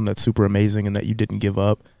found someone that's super amazing and that you didn't give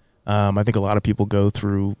up. I think a lot of people go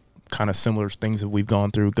through kind of similar things that we've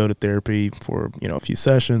gone through, go to therapy for, a few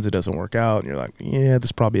sessions. It doesn't work out. And you're like, yeah,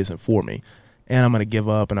 this probably isn't for me. And I'm going to give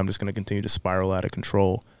up and I'm just going to continue to spiral out of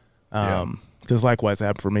control. Because likewise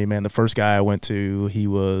happened for me, man. The first guy I went to, he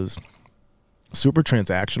was super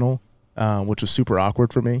transactional, which was super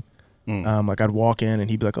awkward for me. Like I'd walk in and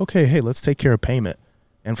he'd be like, okay, hey, let's take care of payment.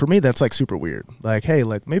 And for me, that's like super weird. Like, hey,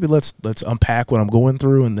 like maybe let's unpack what I'm going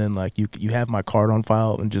through, and then like you have my card on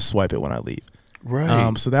file and just swipe it when I leave.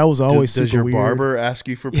 Right. So that was always does super your weird. barber ask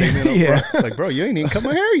you for payment up front? Like, bro, you ain't even cut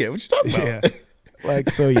my hair yet. What you talking about? Yeah.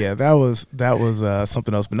 Like, so yeah, that was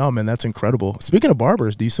something else. But no, man, that's incredible. Speaking of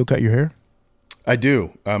barbers, do you still cut your hair? I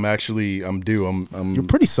do. I'm due. You're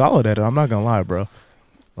pretty solid at it. I'm not gonna lie, bro.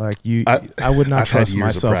 Like I would not trust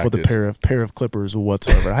myself with a pair of clippers or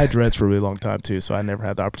whatsoever. I had dreads for a really long time too, so I never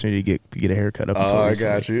had the opportunity to get a haircut up until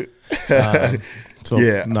recently. I got you. So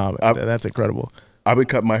yeah, that's incredible. I've been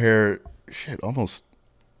cutting my hair almost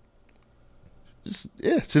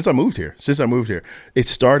since I moved here. It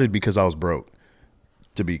started because I was broke.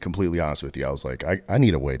 To be completely honest with you, I was like, I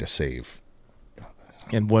need a way to save.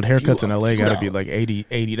 And what haircuts in LA got to be like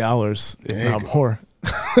 $80, if not more.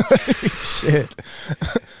 Shit,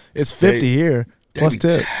 it's 50 here plus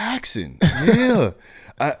tip. Taxing, yeah.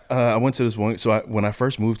 I went to this one. So when I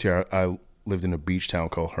first moved here, I lived in a beach town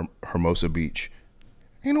called Hermosa Beach.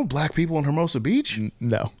 Ain't no black people in Hermosa Beach.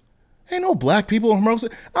 No, ain't no black people in Hermosa.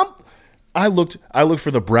 I looked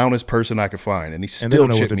for the brownest person I could find, and he still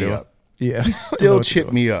chipped me up. Yeah, he still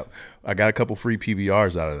chipped me up. I got a couple free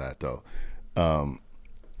PBRs out of that though.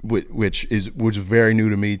 Which was very new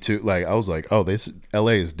to me too. Like I was like, oh, this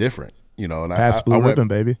LA is different, And Pabst Blue Ribbon,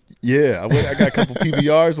 baby. Yeah, I got a couple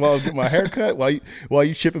PBRs while I was getting my haircut. While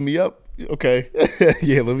you chipping me up, okay.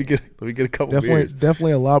 Yeah, let me get a couple.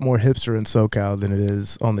 Definitely a lot more hipster in SoCal than it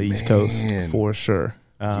is on the East Coast for sure.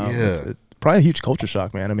 It's probably a huge culture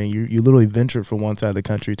shock, man. I mean, you literally ventured from one side of the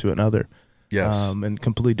country to another. Yes, and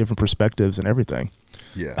completely different perspectives and everything.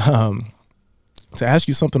 Yeah. To ask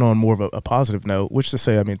you something on more of a positive note, which to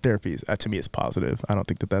say, I mean, therapy to me is positive. I don't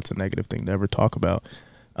think that's a negative thing to ever talk about.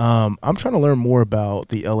 I'm trying to learn more about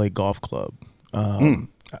the LA Golf Club.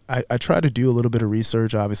 I try to do a little bit of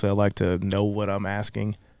research. Obviously, I like to know what I'm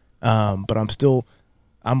asking, but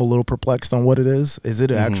I'm a little perplexed on what it is. Is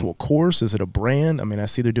it an actual course? Is it a brand? I mean, I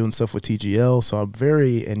see they're doing stuff with TGL, so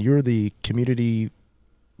and you're the community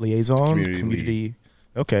liaison? Community.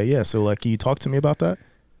 Okay, yeah. So, like, can you talk to me about that?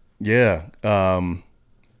 Yeah.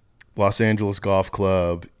 Los Angeles Golf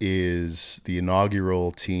Club is the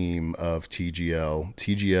inaugural team of TGL.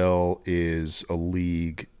 TGL is a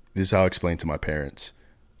league. This is how I explained to my parents.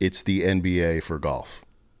 It's the NBA for golf.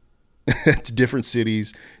 It's different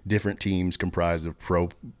cities, different teams comprised of pro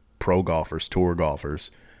golfers, tour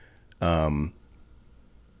golfers. The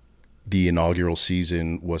inaugural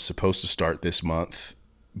season was supposed to start this month,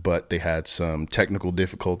 but they had some technical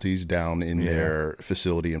difficulties down in their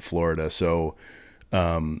facility in Florida. So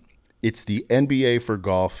it's the NBA for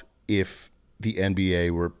golf if the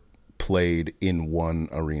NBA were played in one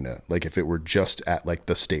arena, like if it were just at like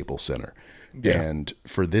the Staples Center. Yeah. And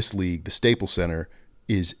for this league, the Staples Center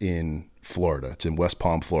is in Florida. It's in West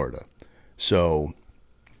Palm, Florida. So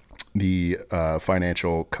the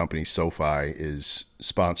financial company SoFi is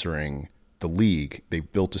sponsoring the league. They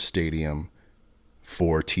built a stadium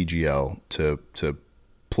for TGL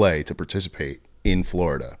to participate in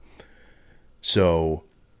Florida. So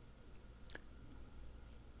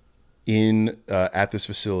at this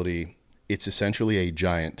facility, it's essentially a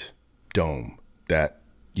giant dome that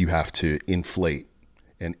you have to inflate.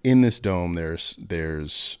 And in this dome, there's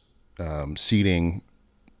seating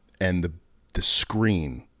and the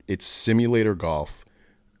screen, it's simulator golf,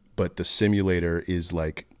 but the simulator is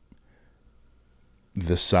like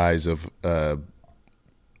the size of a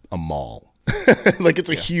mall. Like it's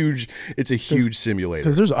a huge simulator.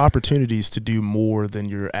 Because there's opportunities to do more than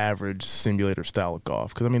your average simulator style of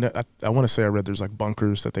golf. Because I mean, I want to say I read there's like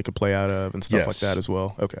bunkers that they could play out of and stuff like that as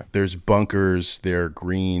well. Okay. There's bunkers, there are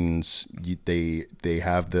greens. They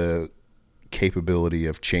have the capability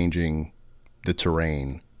of changing the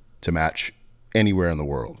terrain to match anywhere in the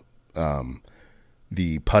world.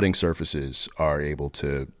 The putting surfaces are able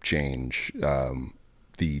to change.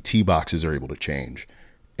 The tee boxes are able to change,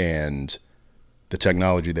 and the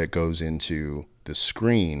technology that goes into the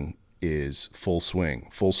screen is Full Swing.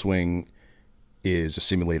 Full Swing is a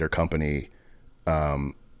simulator company.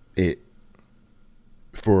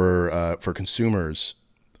 For consumers,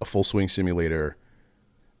 a Full Swing simulator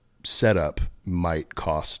setup might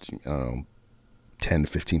cost $10,000 to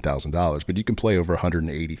 $15,000, but you can play over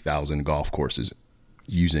 180,000 golf courses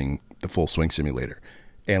using the Full Swing simulator.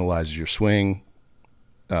 Analyzes your swing.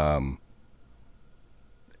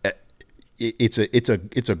 It's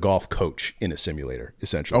a golf coach in a simulator,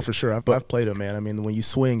 essentially. Oh, for sure. I've played it, man. I mean, when you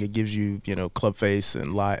swing, it gives you, club face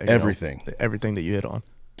and everything that you hit on.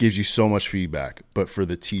 Gives you so much feedback. But for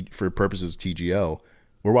purposes of TGL,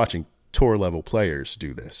 we're watching tour level players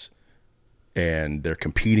do this, and they're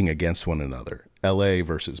competing against one another. LA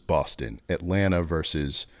versus Boston, Atlanta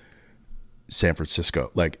versus San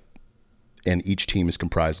Francisco, and each team is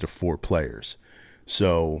comprised of 4 players.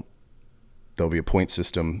 So there'll be a point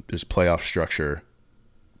system. There's playoff structure,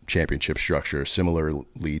 championship structure,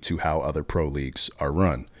 similarly to how other pro leagues are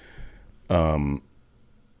run.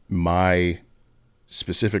 My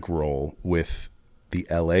specific role with the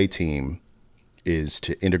LA team is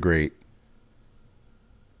to integrate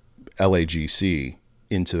LAGC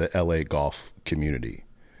into the LA golf community.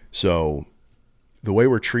 So the way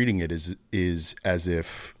we're treating it is as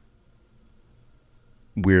if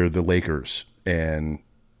we're the Lakers and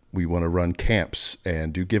we want to run camps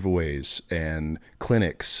and do giveaways and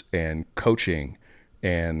clinics and coaching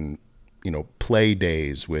and, play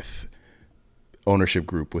days with ownership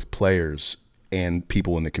group, with players and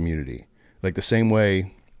people in the community. Like the same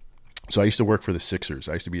way. So I used to work for the Sixers.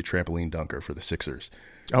 I used to be a trampoline dunker for the Sixers.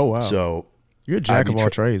 Oh, wow. So you're a jack of all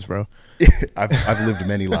trades, bro. I've lived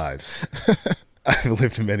many lives.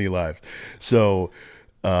 So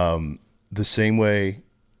the same way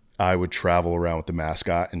I would travel around with the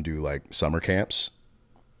mascot and do like summer camps,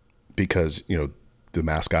 because, the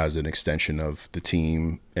mascot is an extension of the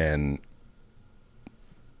team, and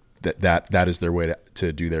that is their way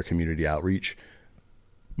to do their community outreach.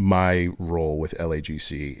 My role with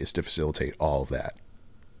LAGC is to facilitate all of that.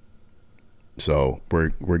 So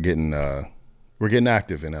we're getting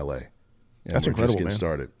active in LA. That's incredible, just getting man.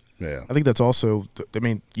 Started. Yeah. I think that's also,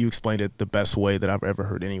 you explained it the best way that I've ever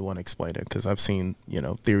heard anyone explain it, because I've seen,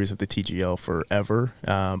 theories of the TGL forever,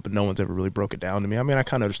 but no one's ever really broke it down to me. I mean, I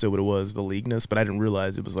kind of understood what it was, the leagueness, but I didn't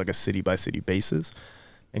realize it was like a city-by-city basis.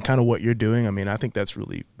 And kind of what you're doing, I mean, I think that's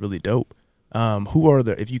really, really dope.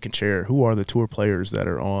 If you can share, who are the tour players that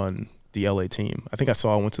are on the LA team? I think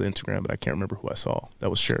I went to the Instagram, but I can't remember who I saw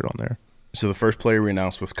that was shared on there. So the first player we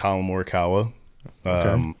announced was Colin Morikawa.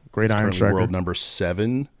 Okay. Great iron striker. World number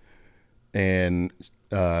 7. And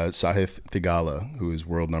Sahith Theegala, who is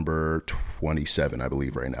world number 27, I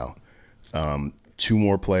believe, right now. 2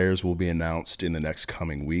 more players will be announced in the next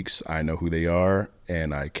coming weeks. I know who they are,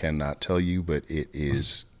 and I cannot tell you, but it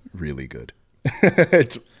is really good.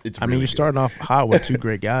 It's really you're starting off hot with 2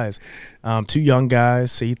 great guys. 2 young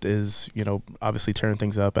guys. Sahith is, obviously tearing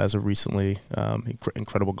things up as of recently.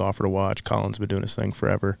 Incredible golfer to watch. Colin's been doing his thing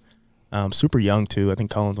forever. Super young, too. I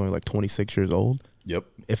think Colin's only like 26 years old. Yep.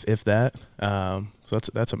 If that. So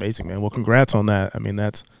that's amazing, man. Well, congrats on that. I mean,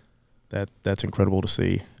 that's incredible to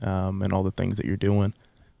see, and all the things that you're doing.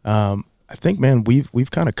 I think, man,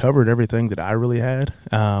 we've kind of covered everything that I really had.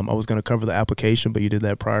 I was going to cover the application, but you did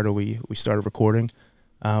that prior to we started recording.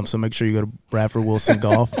 So make sure you go to Bradford Wilson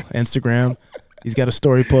Golf Instagram. He's got a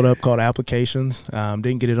story pulled up called Applications.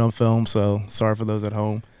 Didn't get it on film, so sorry for those at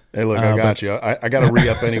home. Hey, look, I got you. I got to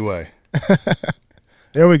re-up anyway.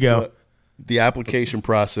 There we go. The application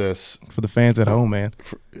process for the fans at home, man.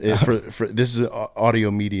 For this is an audio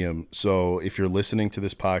medium, so if you're listening to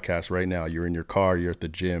this podcast right now, you're in your car, you're at the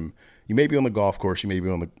gym, you may be on the golf course, you may be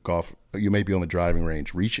on the driving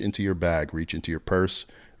range. Reach into your bag, reach into your purse,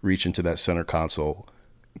 reach into that center console,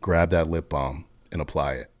 grab that lip balm, and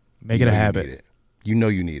apply it. Make it a habit. You know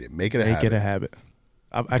you need it. Make it a habit. Make it a habit.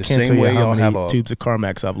 I can't tell you how many tubes of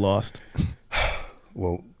Carmex I've lost.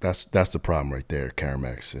 Well, that's the problem right there,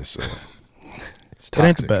 Carmex. It's It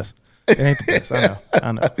ain't the toxic. best. It ain't the best. I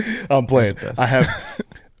know. I'm playing. It ain't the best. I have,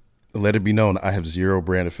 let it be known, I have zero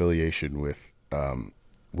brand affiliation with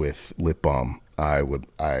lip balm. I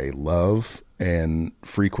love and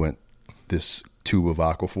frequent this tube of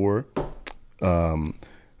Aquaphor.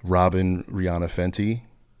 Robin Rihanna Fenty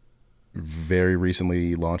very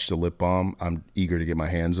recently launched a lip balm I'm eager to get my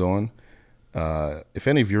hands on. If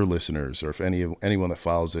any of your listeners, or if anyone that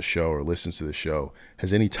follows this show or listens to the show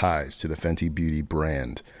has any ties to the Fenty Beauty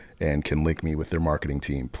brand and can link me with their marketing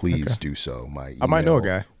team, please do so. My email I might know a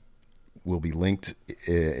guy. will be linked,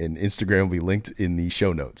 and Instagram will be linked in the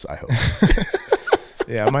show notes, I hope.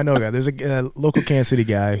 Yeah, I might know a guy. There's a local Kansas City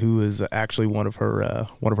guy who is actually one of her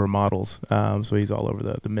models. So he's all over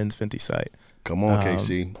the men's Fenty site. Come on,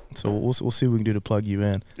 KC. So we'll see what we can do to plug you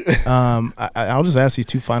in. I'll just ask these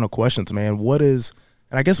two final questions, man. What is,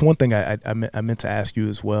 and I guess one thing I meant to ask you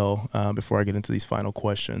as well before I get into these final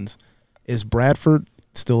questions, is Bradford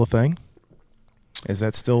still a thing? Is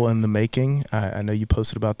that still in the making? I know you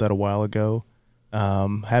posted about that a while ago.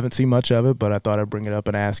 Haven't seen much of it, but I thought I'd bring it up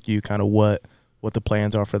and ask you kind of what the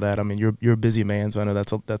plans are for that. I mean, you're a busy man, so I know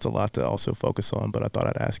that's a lot to also focus on, but I thought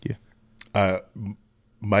I'd ask you.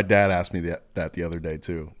 My dad asked me that the other day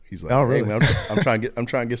too. He's like, "Oh, really? Hey, man, I'm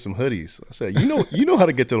trying to get some hoodies." I said, "You know how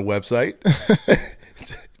to get to the website?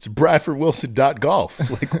 It's bradfordwilson.golf."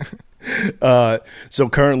 So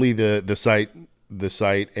currently the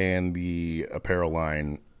site and the apparel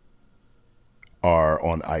line are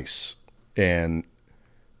on ice, and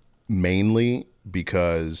mainly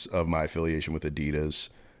because of my affiliation with Adidas.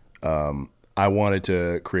 I wanted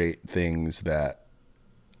to create things that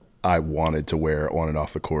I wanted to wear on and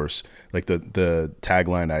off the course. Like the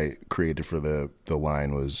tagline I created for the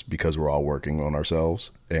line was because we're all working on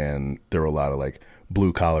ourselves. And there were a lot of like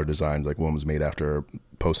blue collar designs, like one was made after a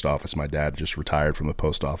post office. My dad just retired from the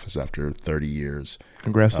post office after 30 years.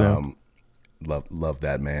 Congrats to him. Love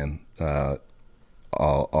that man.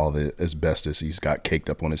 All the asbestos he's got caked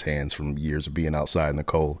up on his hands from years of being outside in the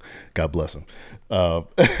cold. God bless him.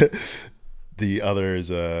 The other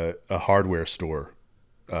is a hardware store.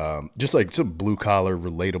 Just like some blue collar,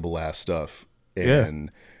 relatable ass stuff.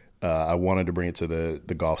 And I wanted to bring it to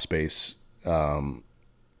the golf space. And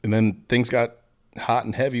then things got hot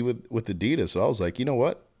and heavy with Adidas. So I was like, you know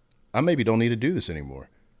what? I maybe don't need to do this anymore.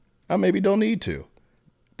 I maybe don't need to.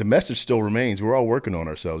 The message still remains. We're all working on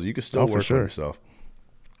ourselves. You can still work on yourself.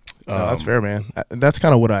 No, that's fair, man. That's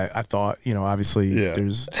kind of what I thought. You know, obviously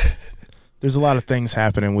there's a lot of things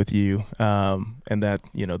happening with you, and that,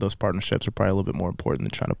 you know, those partnerships are probably a little bit more important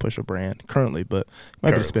than trying to push a brand currently, but you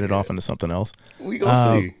might be to spin it off into something else. We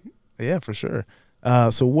gonna see. Yeah, for sure.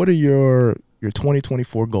 So what are your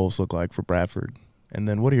 2024 goals look like for Bradford? And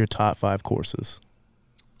then what are your top 5 courses?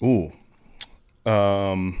 Ooh.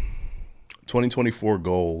 2024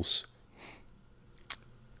 goals.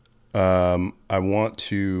 I want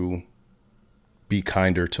to be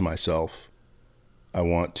kinder to myself. I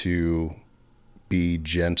want to be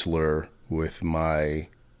gentler with my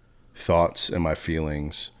thoughts and my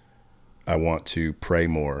feelings. I want to pray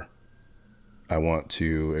more. I want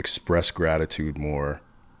to express gratitude more.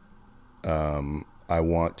 I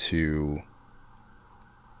want to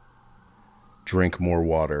drink more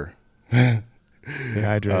water. Stay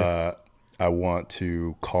hydrated. I want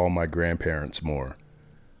to call my grandparents more.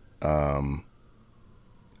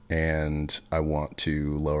 And I want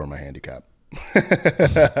to lower my handicap.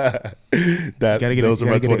 Those are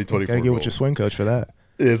my 2024 gotta get with your swing coach for that.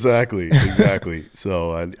 Exactly.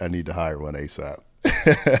 So I need to hire one ASAP.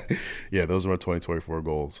 Yeah, those are my 2024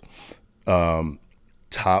 goals.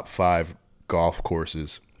 Top 5 golf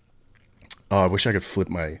courses. I wish I could flip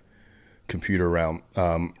my computer around.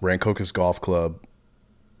 Rancocas Golf Club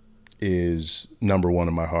is number 1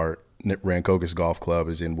 in my heart. Rancocas Golf Club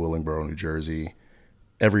is in Willingboro, New Jersey.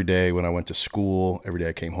 Every day when I went to school, every day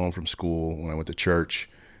I came home from school, when I went to church,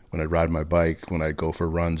 when I'd ride my bike, when I'd go for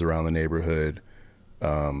runs around the neighborhood,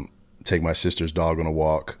 take my sister's dog on a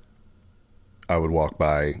walk, I would walk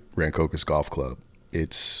by Rancocas Golf Club.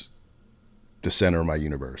 It's the center of my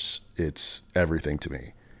universe. It's everything to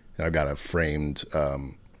me. And I've got a framed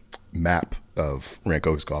map of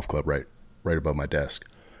Rancocas Golf Club right above my desk.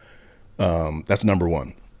 That's number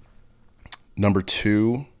 1. Number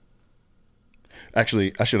 2,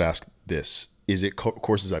 actually, I should ask this. Is it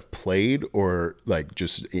courses I've played or like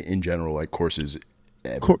just in general, like courses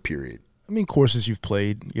period? I mean, courses you've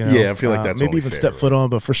played, you know. Yeah, I feel like that's maybe only even fair, step right? foot on,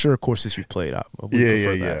 but for sure courses you've played.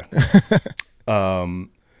 Yeah.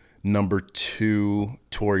 Number 2,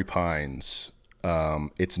 Torrey Pines.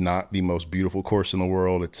 It's not the most beautiful course in the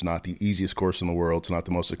world. It's not the easiest course in the world. It's not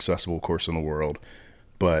the most accessible course in the world,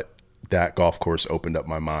 but that golf course opened up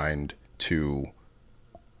my mind to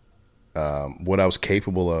what I was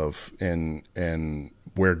capable of and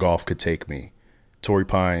where golf could take me. Torrey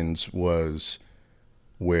Pines was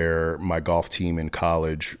where my golf team in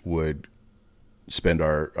college would spend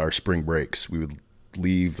our spring breaks. We would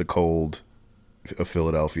leave the cold of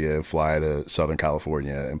Philadelphia and fly to Southern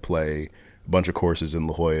California and play a bunch of courses in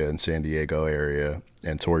La Jolla and San Diego area.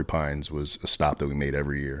 And Torrey Pines was a stop that we made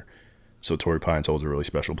every year. So Torrey Pines holds a really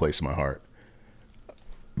special place in my heart.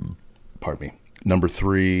 Pardon me. Number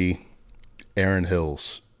 3, Erin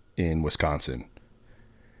Hills in Wisconsin.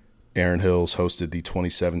 Erin Hills hosted the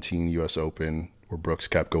 2017 U.S. Open where Brooks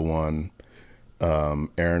Koepka won.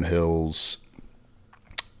 Erin Hills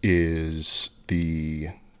is the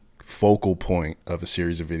focal point of a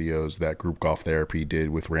series of videos that Group Golf Therapy did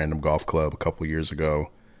with Random Golf Club a couple years ago.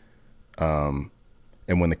 And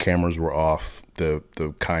when the cameras were off, the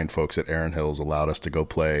kind folks at Erin Hills allowed us to go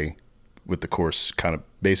play with the course kind of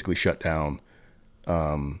basically shut down.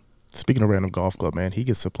 Speaking of Random Golf Club, man, he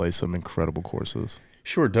gets to play some incredible courses.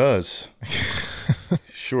 Sure does.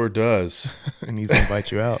 Sure does. And he's gonna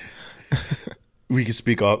invite you out. We can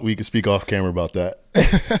speak off camera about that.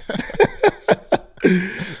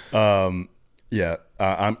 I'm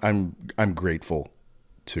grateful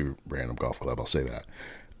to Random Golf Club. I'll say that.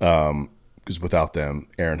 Because without them,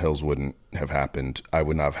 Erin Hills wouldn't have happened. I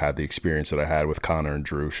would not have had the experience that I had with Connor and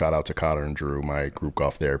Drew. Shout out to Connor and Drew, my Group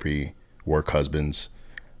Golf Therapy work husbands.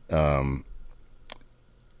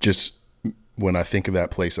 Just when I think of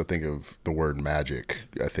that place, I think of the word magic.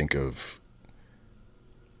 I think of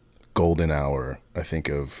golden hour. I think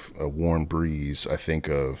of a warm breeze. I think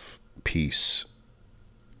of peace.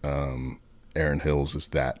 Erin Hills is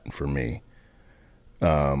that for me.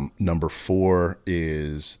 Number 4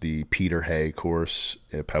 is the Peter Hay course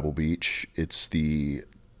at Pebble Beach. It's the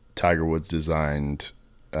Tiger Woods designed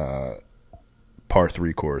par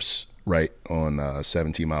 3 course right on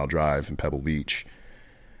 17-mile drive in Pebble Beach.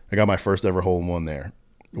 I got my first ever hole-in-one there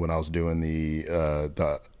when I was doing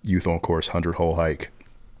the Youth on Course 100-hole hike.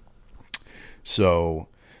 So,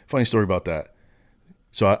 funny story about that.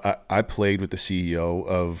 So I played with the CEO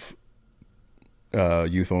of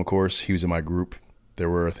Youth on Course. He was in my group. There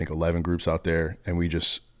were, I think, 11 groups out there, and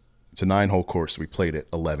it's a 9-hole course. We played it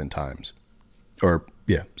 11 times. Or,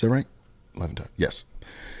 yeah, is that right? 11 times. Yes.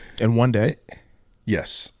 In one day?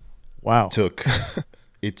 Yes. Wow.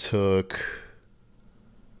 It took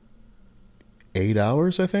 8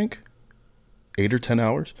 hours, I think. 8 or 10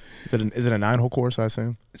 hours. Is it a 9-hole course, I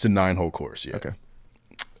assume? It's a 9-hole course, yeah. Okay.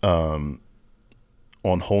 On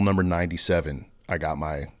hole number 97, I got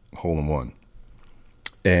my hole-in-one.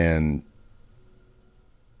 And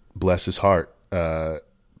bless his heart,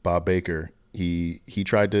 Bob Baker, he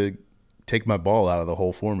tried to take my ball out of the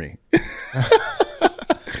hole for me.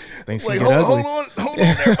 Things like, can get ugly. Hold on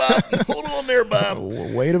there, Bob. Hold on there, Bob.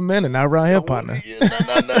 Wait a minute, not right here, partner.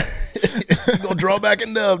 No. You're going to draw back a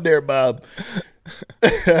nub there, Bob.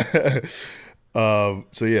 So,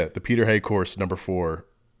 yeah, the Peter Hay course, number 4.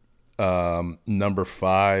 Number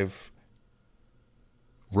 5,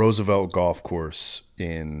 Roosevelt Golf Course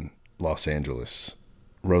in Los Angeles.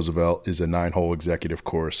 Roosevelt is a 9-hole executive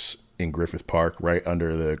course in Griffith Park, right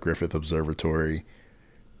under the Griffith Observatory.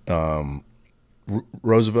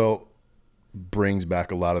 Roosevelt brings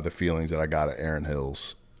back a lot of the feelings that I got at Erin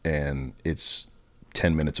Hills, and it's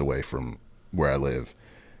 10 minutes away from where I live.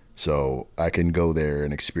 So I can go there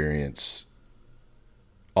and experience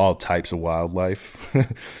all types of wildlife.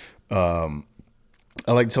 I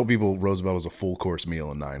like to tell people Roosevelt is a full course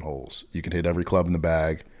meal in 9 holes. You can hit every club in the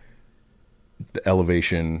bag. The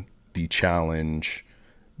elevation, the challenge,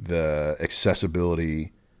 the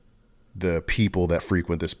accessibility, the people that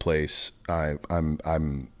frequent this place. I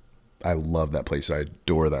love that place. I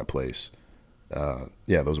adore that place.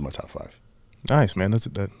 Those are my top 5. Nice, man.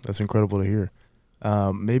 That's incredible to hear.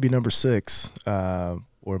 Maybe number 6,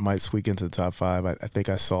 or it might squeak into the top 5. I think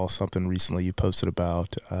I saw something recently you posted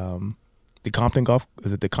about the Compton Golf.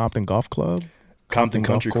 Is it the Compton Golf Club? Compton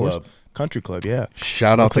Country Club. Country Club, yeah.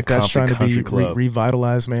 Shout out to that's Compton trying to be Country Club.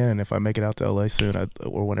 Revitalized, man. And if I make it out to LA soon,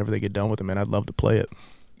 or whenever they get done with it, man, I'd love to play it.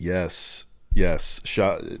 Yes.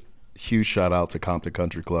 Huge shout out to Compton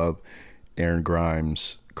Country Club, Aaron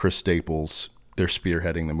Grimes, Chris Staples. They're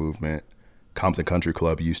spearheading the movement. Compton Country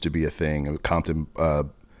Club used to be a thing. Compton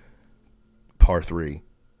Par 3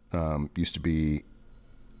 used to be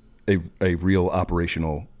a real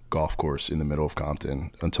operational golf course in the middle of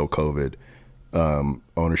Compton until COVID.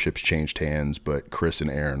 Ownership's changed hands, but Chris and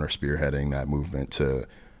Aaron are spearheading that movement to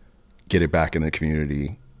get it back in the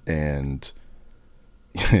community. And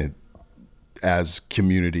as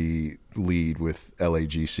community lead with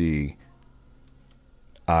LAGC,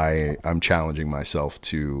 I'm challenging myself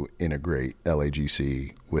to integrate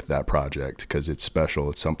LAGC with that project because it's special.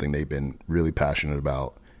 It's something they've been really passionate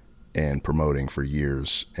about and promoting for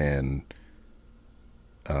years, and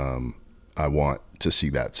I want to see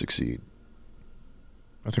that succeed.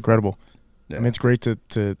 That's incredible. Yeah. I mean, it's great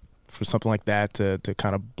to for something like that to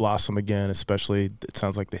kind of blossom again, especially it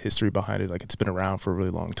sounds like the history behind it, like it's been around for a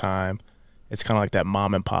really long time. It's kind of like that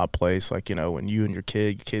mom and pop place, like, you know, when you and your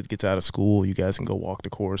kid gets out of school, you guys can go walk the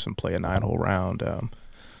course and play a 9-hole round. So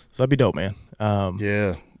that'd be dope, man.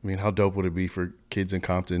 Yeah. I mean, how dope would it be for kids in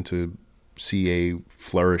Compton to see a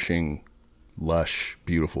flourishing, lush,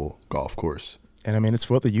 beautiful golf course? And I mean, it's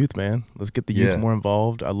for the youth, man. Let's get the youth more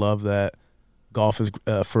involved. I love that golf is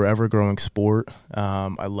a forever growing sport.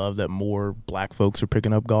 I love that more black folks are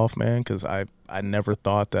picking up golf, man, because I never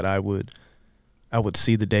thought that I would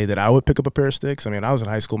see the day that I would pick up a pair of sticks. I mean, I was in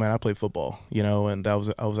high school, man. I played football, you know, and I was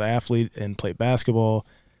an athlete and played basketball.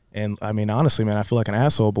 And I mean, honestly, man, I feel like an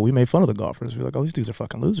asshole, but we made fun of the golfers. We're like, oh, these dudes are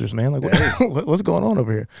fucking losers, man. Like, what's going on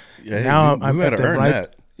over here? Yeah, now I'm at the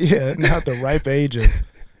ripe, now at the ripe age of,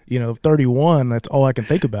 you know, 31. That's all I can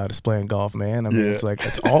think about is playing golf, man. I mean, it's like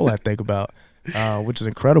that's all I think about, which is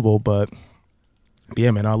incredible. But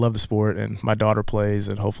yeah, man, I love the sport, and my daughter plays,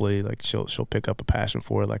 and hopefully, like she'll pick up a passion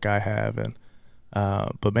for it, like I have, and.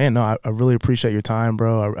 But man, no, I really appreciate your time,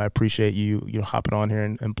 bro. I appreciate you hopping on here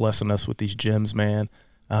and blessing us with these gems, man.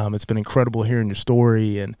 It's been incredible hearing your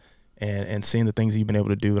story and seeing the things you've been able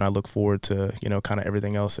to do, and I look forward to, you know, kind of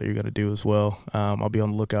everything else that you're going to do as well. I'll be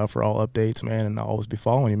on the lookout for all updates, man, and I'll always be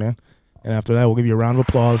following you, man. And after that, we'll give you a round of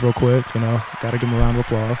applause real quick. You know, got to give him a round of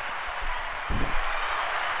applause.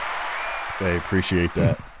 Hey, appreciate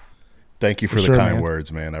that. Thank you for the kind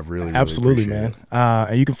words, man. I really absolutely, appreciate man.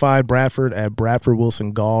 And you can find Bradford at Bradford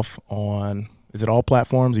Wilson Golf on, is it all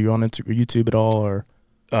platforms? Are you on YouTube at all, or?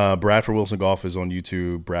 Bradford Wilson Golf is on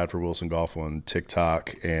YouTube, Bradford Wilson Golf on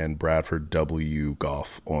TikTok, and Bradford W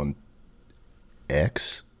Golf on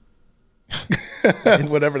X.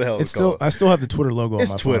 Whatever the hell it's called. I still have the Twitter logo on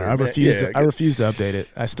my Twitter, phone. I refuse to update it.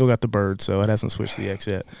 I still got the bird, so it hasn't switched to the X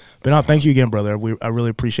yet. But no, thank you again, brother. I really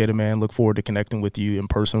appreciate it, man. Look forward to connecting with you in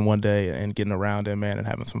person one day and getting around it, man, and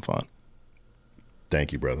having some fun.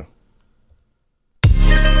 Thank you, brother.